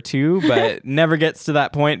time number 2, but never gets to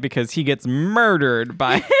that point because he gets murdered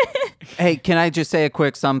by... Hey, can I just say a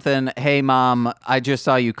quick something? Hey, Mom, I just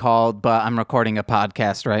saw you called, but I'm recording a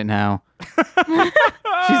podcast right now.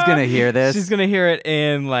 She's going to hear this. She's going to hear it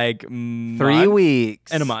in 3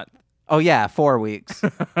 weeks. In a month. Oh, yeah, 4 weeks.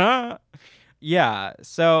 Yeah.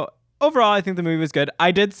 So overall, I think the movie was good.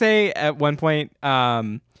 I did say at one point,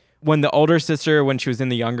 when the older sister, when she was in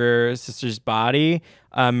the younger sister's body,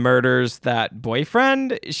 murders that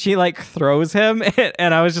boyfriend, she throws him.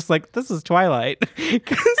 And I was just like, this is Twilight.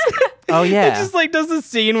 Oh, yeah. It just does this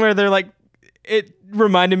scene where they're it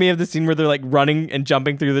reminded me of the scene where they're running and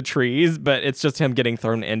jumping through the trees, but it's just him getting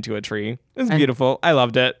thrown into a tree. It was beautiful. I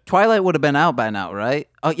loved it. Twilight would have been out by now, right?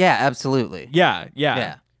 Oh, yeah, absolutely.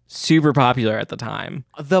 Yeah. Super popular at the time.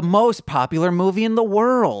 The most popular movie in the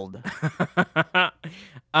world.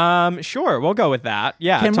 Sure, we'll go with that.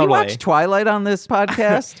 Yeah, Can totally. we watch Twilight on this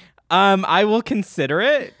podcast? I will consider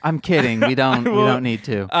it. I'm kidding. We don't need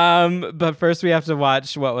to. But first we have to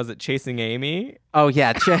watch, what was it, Chasing Amy? Oh,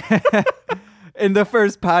 yeah. In the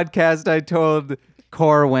first podcast, I told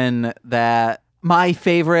Corwin that my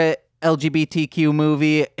favorite LGBTQ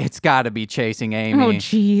movie, it's got to be Chasing Amy. Oh,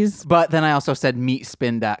 jeez. But then I also said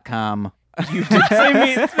meatspin.com. You did say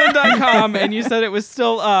meatspin.com, and you said it was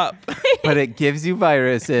still up. But it gives you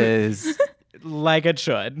viruses. Like it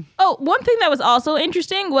should. Oh, one thing that was also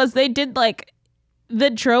interesting was they did the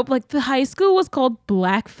trope, the high school was called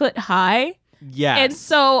Blackfoot High. Yes. And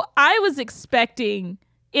so I was expecting,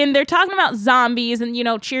 and they're talking about zombies and,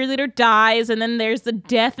 cheerleader dies and then there's the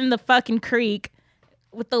death in the fucking creek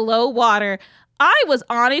with the low water. I was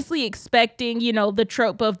honestly expecting, the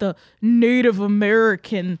trope of the Native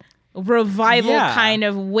American revival kind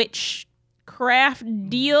of witchcraft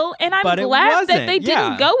deal. And I'm glad that they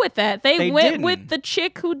didn't go with that. They went with the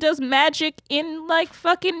chick who does magic in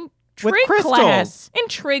fucking trig class. In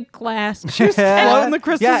trig class. She was floating the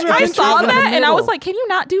crystals. Yeah, I saw that and I was like, can you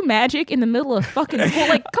not do magic in the middle of fucking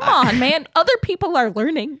school? Come on, man. Other people are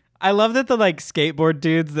learning. I love that the skateboard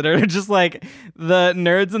dudes that are just the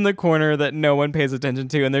nerds in the corner that no one pays attention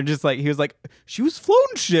to, and they're just he was like, she was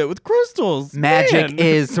floating shit with crystals. Magic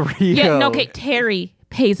is real. Yeah, no, okay, Terry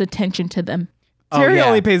pays attention to them. Terry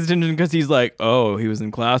only pays attention because he's he was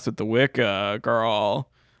in class with the Wicca girl.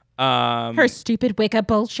 Her stupid Wicca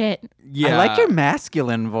bullshit. Yeah. I like your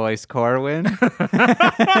masculine voice, Corwin.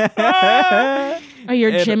 Are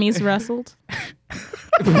your jimmies rustled?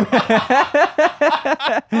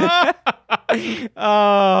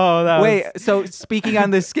 Oh, that Wait, so speaking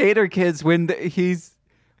on the Skater Kids, when he's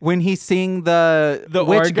seeing the witch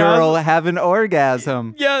orgasm? girl have an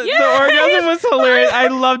orgasm. Yeah, the orgasm was hilarious. I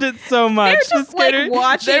loved it so much. They're just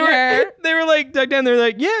watching her. They were dug down. They were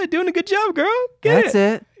yeah, doing a good job, girl. That's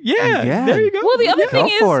it. Yeah, there you go. Well, the other thing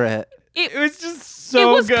Go is, for it. It was just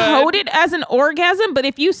so it was good. coded as an orgasm, but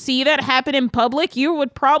if you see that happen in public, you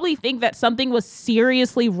would probably think that something was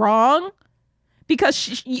seriously wrong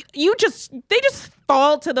because they just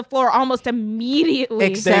fall to the floor almost immediately.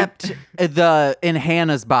 Except in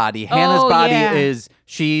Hannah's body. Hannah's body is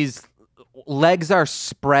she's legs are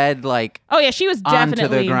spread oh yeah, she was definitely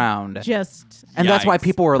onto the ground. And that's why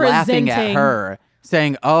people were laughing at presenting. her,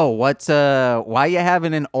 saying, "Oh, why you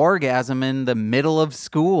having an orgasm in the middle of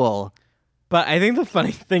school?" But I think the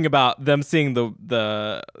funny thing about them seeing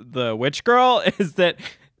the witch girl is that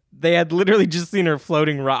they had literally just seen her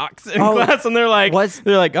floating rocks in class, and they're like,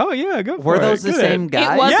 "Oh yeah, go for it." Were those the same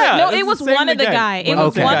guys? It wasn't. Yeah, no, it's it was the same one of the guy. It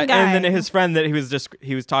was one guy. And then his friend that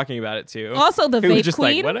he was talking about it to. Also, the who was vape just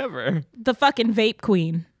queen. Whatever. The fucking vape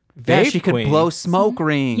queen. Yeah, Vape she could queen. blow smoke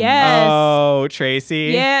rings. Yes. Oh,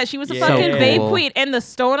 Tracy. Yeah, she was a Yeah. fucking So vape cool. queen. And the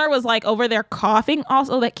stoner was over there coughing.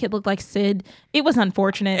 Also, that kid looked like Sid. It was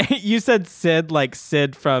unfortunate. You said Sid like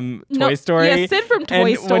Sid from Toy Story. Yeah, Sid from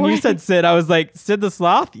Toy Story. When you said Sid, I was like, Sid the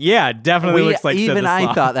Sloth? Yeah, definitely looks like Sid the Even Sloth.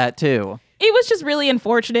 I thought that too. It was just really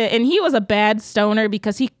unfortunate. And he was a bad stoner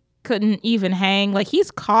because he couldn't even hang.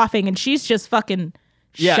 He's coughing and she's just fucking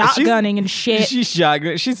shotgunning and shit.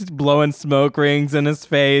 She's blowing smoke rings in his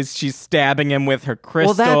face. She's stabbing him with her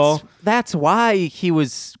crystal. Well, that's why he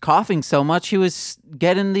was coughing so much. He was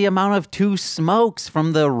getting the amount of 2 smokes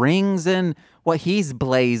from the rings and what he's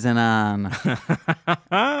blazing on.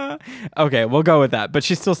 Okay, we'll go with that. But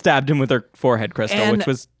she still stabbed him with her forehead crystal, which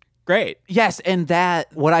was great. Yes, and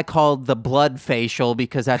that, what I called the blood facial,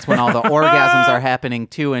 because that's when all the orgasms are happening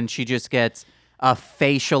too, and she just gets a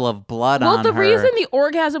facial of blood on her. Well, the reason the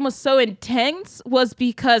orgasm was so intense was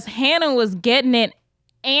because Hannah was getting it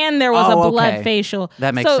and there was a blood facial.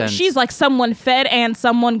 That makes sense. So she's like, someone fed and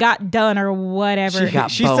someone got done or whatever.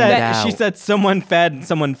 She said someone fed and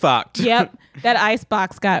someone fucked. Yep. That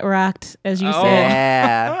icebox got rocked, as you said.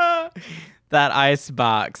 Yeah. That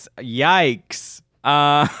icebox. Yikes.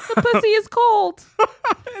 The pussy is cold.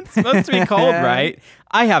 It's supposed to be cold, right?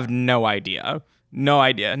 I have no idea.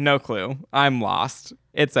 No clue. I'm lost.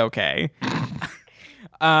 It's okay.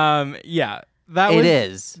 Yeah. It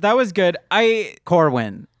is. That was good.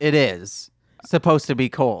 Corwin, it is supposed to be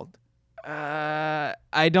cold.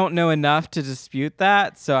 I don't know enough to dispute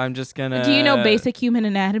that, so I'm just gonna. Do you know basic human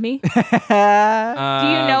anatomy? Do you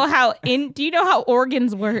know how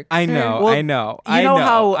organs work? I know. Well, I know.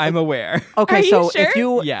 How I'm aware. Okay, Are so you sure?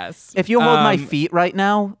 if you hold my feet right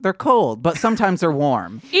now, they're cold, but sometimes they're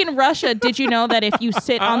warm. In Russia, did you know that if you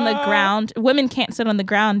sit on the ground, women can't sit on the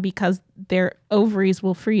ground because their ovaries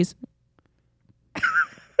will freeze?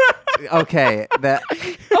 Okay,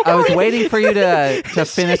 I was waiting for you to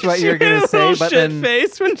finish what you were going to say, but then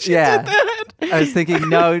face when she did that. I was thinking,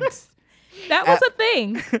 no, that was a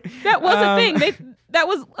thing. That was a thing. That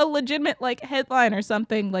was a legitimate headline or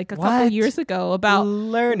something a couple years ago about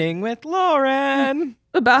Learning with Lauren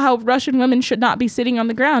about how Russian women should not be sitting on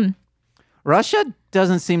the ground. Russia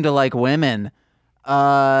doesn't seem to like women.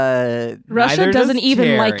 Russia doesn't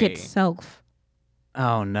even like itself.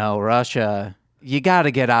 Oh no, Russia. You got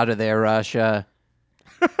to get out of there, Russia.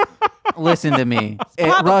 Listen to me.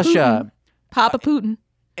 Russia. Papa Putin.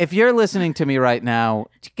 If you're listening to me right now,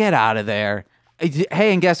 get out of there.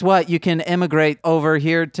 Hey, and guess what? You can immigrate over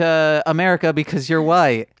here to America because you're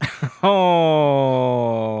white.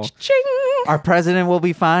 Oh. Ching. Our president will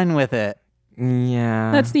be fine with it.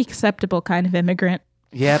 Yeah. That's the acceptable kind of immigrant.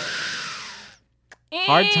 Yep.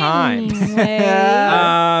 Hard times.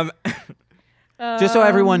 Anyway. Just so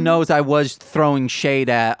everyone knows, I was throwing shade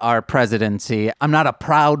at our presidency. I'm not a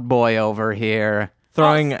proud boy over here.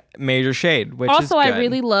 Throwing major shade, which also, is good. I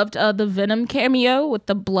really loved the Venom cameo with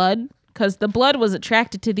the blood, because the blood was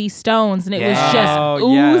attracted to these stones, and it was just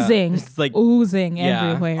oozing. It's oozing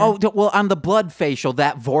everywhere. Oh, well, on the blood facial,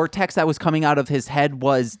 that vortex that was coming out of his head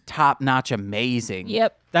was top-notch amazing.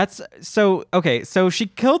 Yep. That's so okay. So she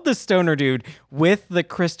killed the stoner dude with the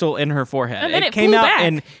crystal in her forehead. And then it came flew out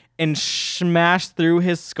back. and smashed through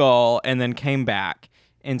his skull and then came back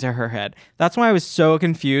into her head. That's why I was so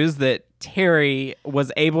confused that Terry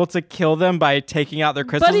was able to kill them by taking out their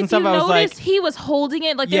crystals and stuff. But if you I was notice, he was holding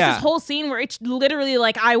it. There's this whole scene where it's literally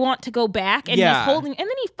I want to go back, and he's holding, and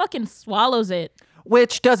then he fucking swallows it.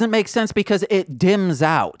 Which doesn't make sense because it dims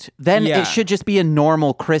out. Then it should just be a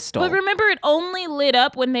normal crystal. But remember, it only lit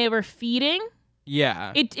up when they were feeding.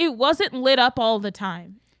 Yeah. It wasn't lit up all the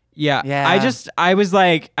time. Yeah. I was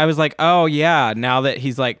like, oh yeah, now that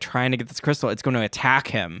he's trying to get this crystal, it's going to attack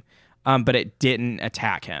him. But it didn't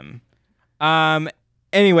attack him.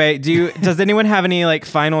 Anyway, does anyone have any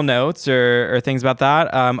final notes or things about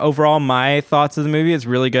that? Overall, my thoughts of the movie is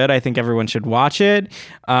really good. I think everyone should watch it.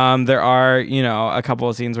 There are, a couple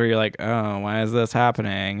of scenes where you're like, oh, why is this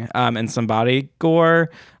happening? And some body gore.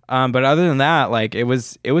 But other than that, it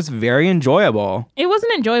was very enjoyable. It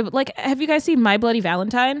wasn't enjoyable. Have you guys seen My Bloody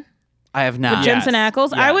Valentine? I have not. With Jensen Ackles?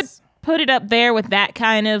 Yes. I would put it up there with that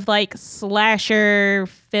kind of slasher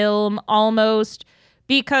film almost,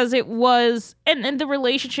 because it was, and the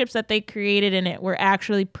relationships that they created in it were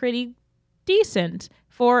actually pretty decent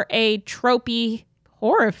for a tropey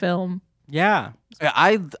horror film. Yeah.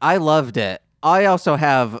 I loved it. I also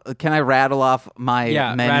have, can I rattle off my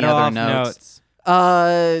many other notes?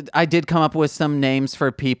 I did come up with some names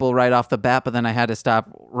for people right off the bat, but then I had to stop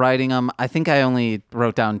writing them. I think I only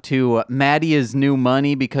wrote down 2. Maddie is new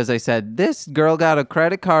money because I said, this girl got a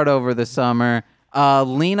credit card over the summer.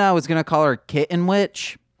 Lena, I was going to call her Kitten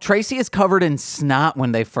Witch. Tracy is covered in snot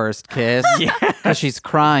when they first kiss because she's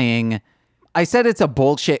crying. I said it's a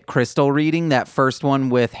bullshit crystal reading, that first one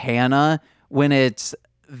with Hannah, when it's,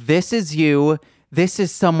 this is you, this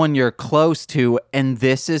is someone you're close to, and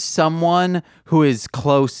this is someone who is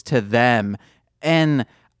close to them. And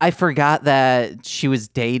I forgot that she was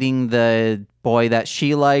dating the boy that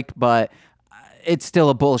she liked, but it's still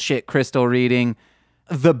a bullshit crystal reading.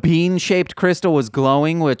 The bean-shaped crystal was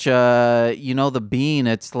glowing, which, the bean,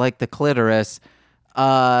 it's like the clitoris.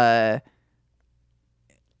 They're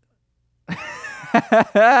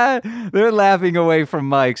laughing away from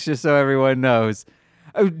mics, just so everyone knows.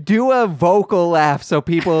 Do a vocal laugh so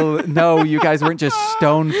people know you guys weren't just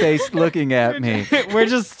stone-faced looking at me. We're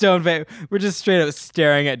just stone-faced. We're just straight up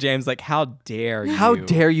staring at James how dare you? How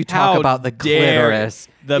dare you talk about the clitoris?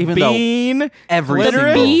 The bean?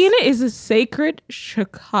 Clitoris? Bean is a sacred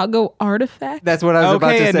Chicago artifact. That's what I was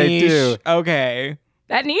about to say, too. Okay.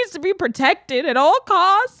 that needs to be protected at all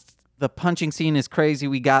costs. The punching scene is crazy.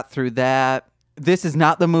 We got through that. This is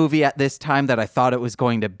not the movie at this time that I thought it was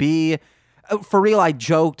going to be. For real, I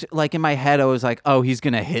joked, like in my head, I was like, oh, he's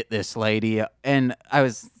going to hit this lady. And I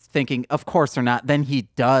was thinking, of course they're not. Then he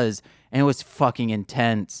does. And it was fucking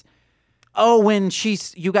intense. Oh, when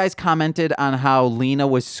you guys commented on how Lena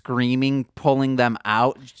was screaming, pulling them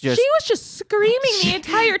out. She was just screaming the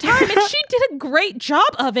entire time, and she did a great job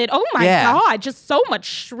of it. Oh my God, just so much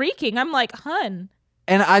shrieking. I'm like, hun.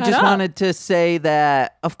 And I just wanted to say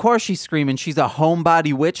that, of course she's screaming. She's a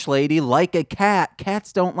homebody witch lady like a cat.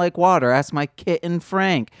 Cats don't like water. Ask my kitten,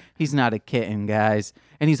 Frank. He's not a kitten, guys.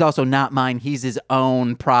 And he's also not mine. He's his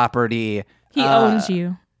own property. He owns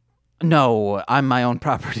you. No, I'm my own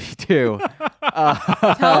property too.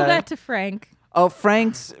 Tell that to Frank. Oh,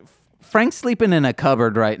 Frank's sleeping in a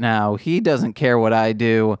cupboard right now. He doesn't care what I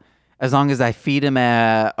do as long as I feed him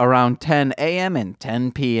at around 10 a.m. and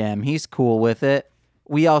 10 p.m. He's cool with it.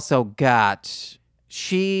 We also got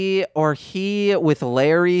she or he with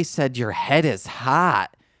Larry said your head is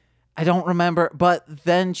hot. I don't remember, but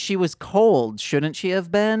then she was cold. Shouldn't she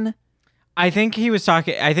have been? I think he was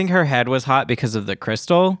talking. I think her head was hot because of the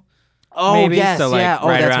crystal. Oh, maybe. Yes, so, like, yeah. Oh,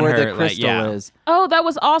 right that's where her, the crystal is. Oh, that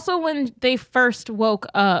was also when they first woke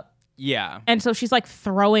up. Yeah. And so she's like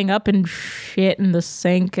throwing up and shit in the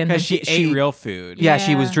sink. Because she ate real food. Yeah,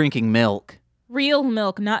 she was drinking milk. Real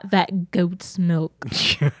milk, not that goat's milk.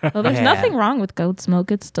 Well, there's nothing wrong with goat's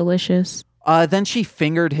milk. It's delicious. Then she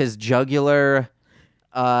fingered his jugular.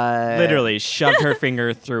 Literally shoved her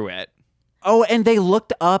finger through it. Oh, and they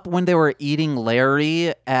looked up when they were eating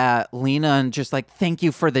Larry at Lena and just like, thank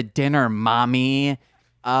you for the dinner, mommy.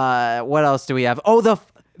 What else do we have? Oh,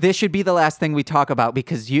 this should be the last thing we talk about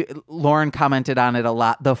because Lauren commented on it a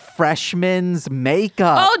lot. The freshman's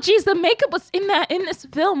makeup. Oh, geez, the makeup was in this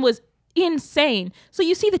film was insane. So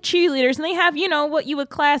you see the cheerleaders and they have, what you would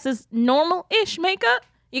class as normal-ish makeup.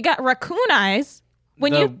 You got raccoon eyes.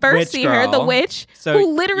 When you first see her, the witch,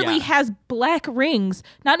 who literally has black rings,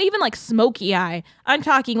 not even like smoky eye. I'm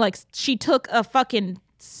talking like she took a fucking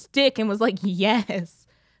stick and was like, yes,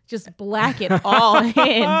 just black it all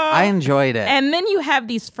in. I enjoyed it. And then you have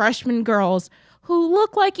these freshman girls who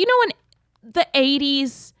look like, in the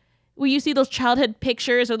 80s, where you see those childhood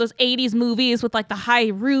pictures or those 80s movies with like the high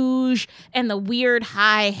rouge and the weird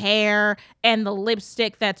high hair and the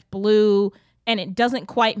lipstick that's blue. And it doesn't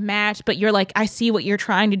quite match, but you're like, I see what you're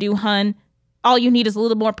trying to do, hun. All you need is a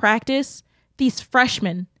little more practice. These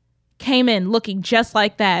freshmen came in looking just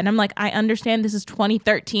like that. And I'm like, I understand this is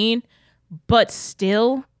 2013, but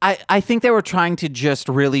still. I think they were trying to just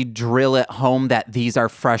really drill it home that these are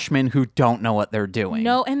freshmen who don't know what they're doing.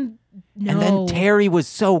 And then Terry was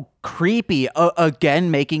so creepy,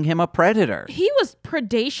 again, making him a predator. He was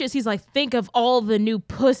predacious. He's like, think of all the new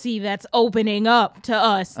pussy that's opening up to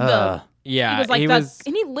us. Yeah, he was like,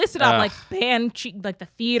 and he listed off like like the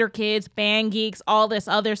theater kids, band geeks, all this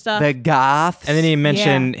other stuff. The goths. And then he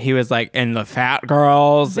mentioned he was like, and the fat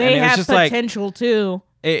girls. They and it was have just potential like, too.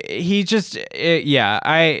 I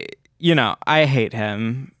hate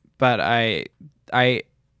him, but I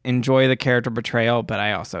enjoy the character portrayal, but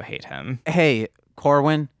I also hate him. Hey,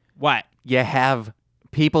 Corwin. What? You have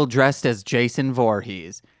people dressed as Jason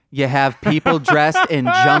Voorhees. You have people dressed in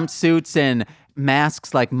jumpsuits and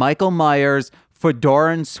masks like Michael Myers,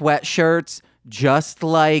 fedora and sweatshirts, just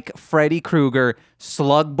like Freddy Krueger,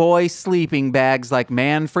 slug boy sleeping bags like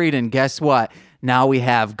Manfred, and guess what? Now we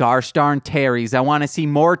have gosh darn Terry's. I want to see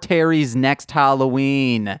more Terry's next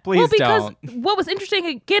Halloween. Please don't. What was interesting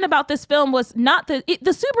again about this film was not the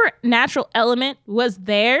supernatural element was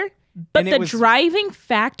there, but the driving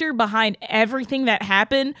factor behind everything that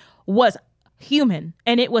happened was human,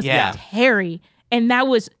 and it was Terry. And that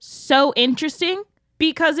was so interesting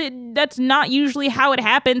because that's not usually how it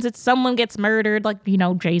happens. It's someone gets murdered, like,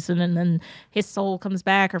 Jason, and then his soul comes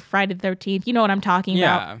back, or Friday the 13th. You know what I'm talking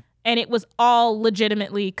about. And it was all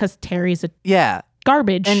legitimately because Terry's a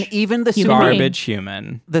garbage. And even the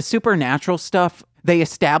human. The supernatural stuff, they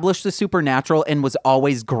established the supernatural and was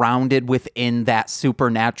always grounded within that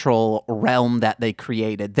supernatural realm that they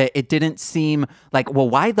created. It didn't seem like,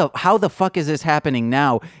 well, how the fuck is this happening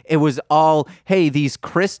now? It was all, hey, these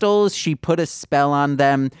crystals, she put a spell on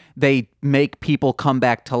them. They make people come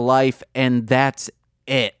back to life. And that's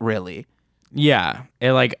it, really. Yeah.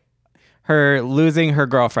 It her losing her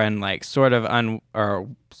girlfriend, sort of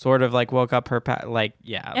woke up her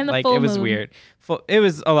and it was moon. weird. It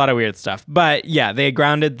was a lot of weird stuff, but yeah, they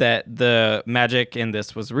grounded that the magic in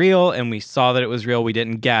this was real, and we saw that it was real. We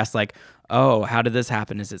didn't guess oh, how did this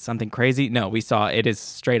happen? Is it something crazy? No, we saw it is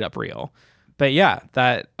straight up real. But yeah,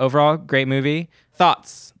 that overall great movie.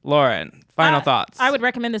 Thoughts, Lauren? Final thoughts. I would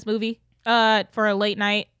recommend this movie for a late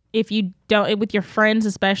night. If you don't, with your friends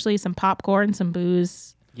especially, some popcorn, some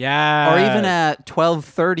booze. Yeah. Or even at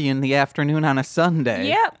 12:30 in the afternoon on a Sunday.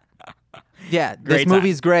 Yep. Yeah, this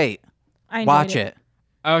movie's great. Watch it.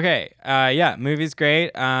 Okay. Yeah, movie's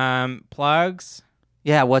great. Plugs.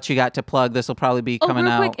 Yeah, what you got to plug? This will probably be coming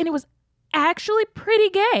real out. Quick, and it was actually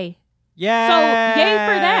pretty gay. Yeah. So yay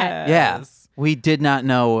for that. Yeah. We did not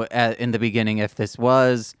know in the beginning if this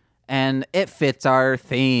was, and it fits our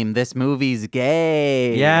theme. This movie's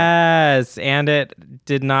gay. Yes, and it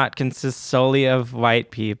did not consist solely of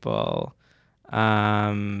white people.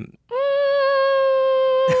 One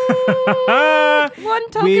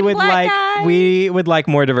token black guy. We would like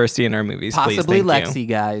more diversity in our movies. Possibly please. Lexi,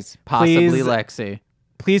 guys. Possibly Lexi.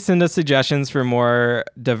 Please send us suggestions for more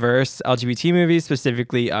diverse LGBT movies,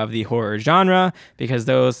 specifically of the horror genre, because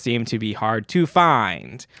those seem to be hard to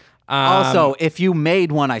find. Also, if you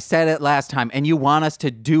made one, I said it last time, and you want us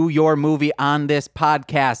to do your movie on this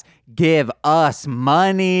podcast, give us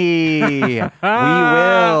money. We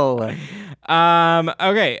will.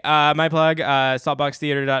 Okay. My plug,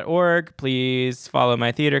 saltboxtheater.org. Please follow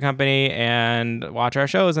my theater company and watch our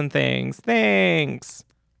shows and things. Thanks.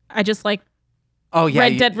 I just like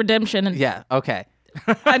Red Dead Redemption. And yeah. Okay.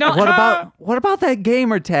 I don't. What about that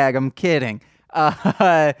gamer tag? I'm kidding.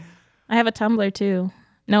 I have a Tumblr too.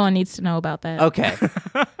 No one needs to know about that. Okay.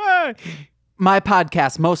 My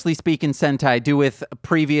podcast, Mostly Speaking Sentai, do with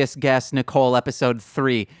previous guest Nicole, episode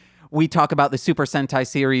 3. We talk about the Super Sentai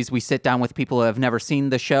series. We sit down with people who have never seen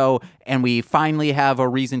the show, and we finally have a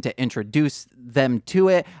reason to introduce them to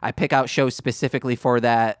it. I pick out shows specifically for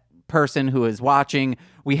that person who is watching.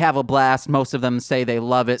 We have a blast. Most of them say they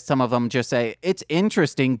love it. Some of them just say it's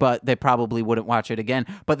interesting, but they probably wouldn't watch it again.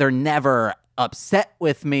 But they're never upset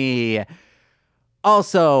with me.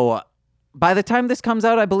 Also, by the time this comes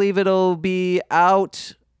out, I believe it'll be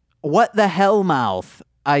out. What the Hell Mouth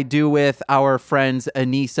I do with our friends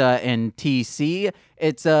Anissa and TC.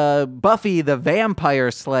 It's a Buffy the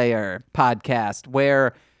Vampire Slayer podcast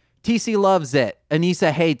where TC loves it.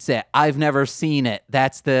 Anissa hates it. I've never seen it.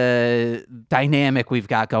 That's the dynamic we've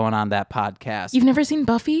got going on that podcast. You've never seen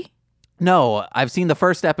Buffy? No, I've seen the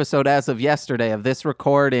first episode as of yesterday of this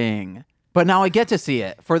recording. But now I get to see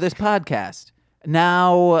it for this podcast.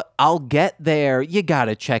 Now, I'll get there. You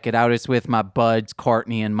gotta check it out. It's with my buds,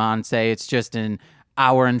 Courtney and Monse. It's just an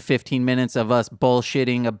hour and 15 minutes of us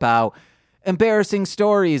bullshitting about embarrassing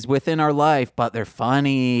stories within our life, but they're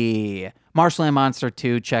funny. Marshland Monster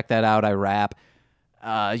 2, check that out. I rap.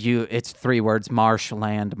 It's 3 words,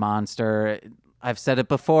 Marshland Monster. I've said it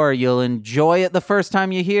before. You'll enjoy it the first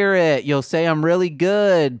time you hear it. You'll say I'm really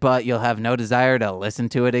good, but you'll have no desire to listen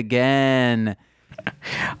to it again.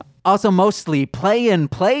 Also, mostly playing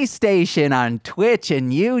PlayStation on Twitch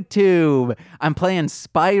and YouTube. I'm playing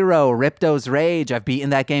Spyro, Ripto's Rage. I've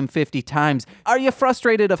beaten that game 50 times. Are you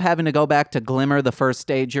frustrated of having to go back to Glimmer, the first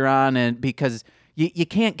stage you're on, and because you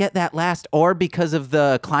can't get that last orb because of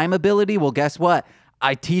the climb ability? Well, guess what?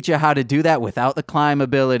 I teach you how to do that without the climb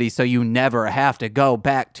ability, so you never have to go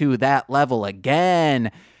back to that level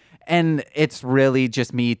again. And it's really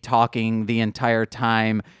just me talking the entire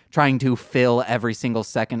time, trying to fill every single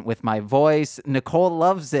second with my voice. Nicole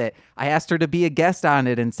loves it. I asked her to be a guest on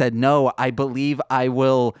it and said, no, I believe I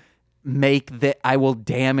will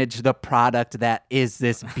damage the product that is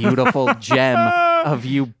this beautiful gem of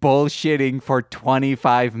you bullshitting for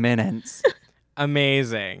 25 minutes.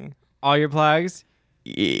 Amazing. All your plugs?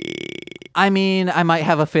 I mean, I might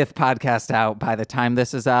have a 5th podcast out by the time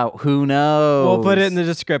this is out. Who knows? We'll put it in the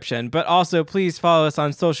description. But also, please follow us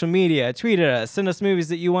on social media. Tweet at us. Send us movies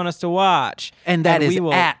that you want us to watch. And that is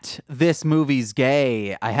at This Movie's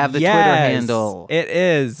Gay. I have the Twitter handle. It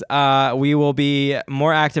is. We will be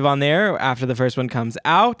more active on there after the first one comes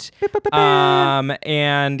out.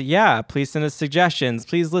 And yeah, please send us suggestions.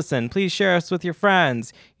 Please listen. Please share us with your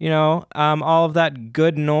friends. You know, all of that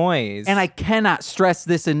good noise. And I cannot stress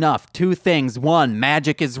this enough. 2 things. 1,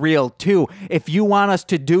 magic is real. 2, if you want us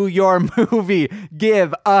to do your movie,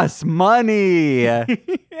 give us money.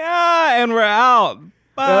 Yeah, and we're out.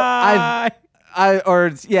 Bye.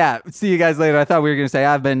 See you guys later. I thought we were going to say,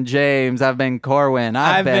 I've been James. I've been Corwin.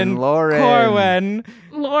 I've been Lauren.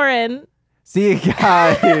 Lauren. See you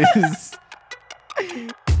guys.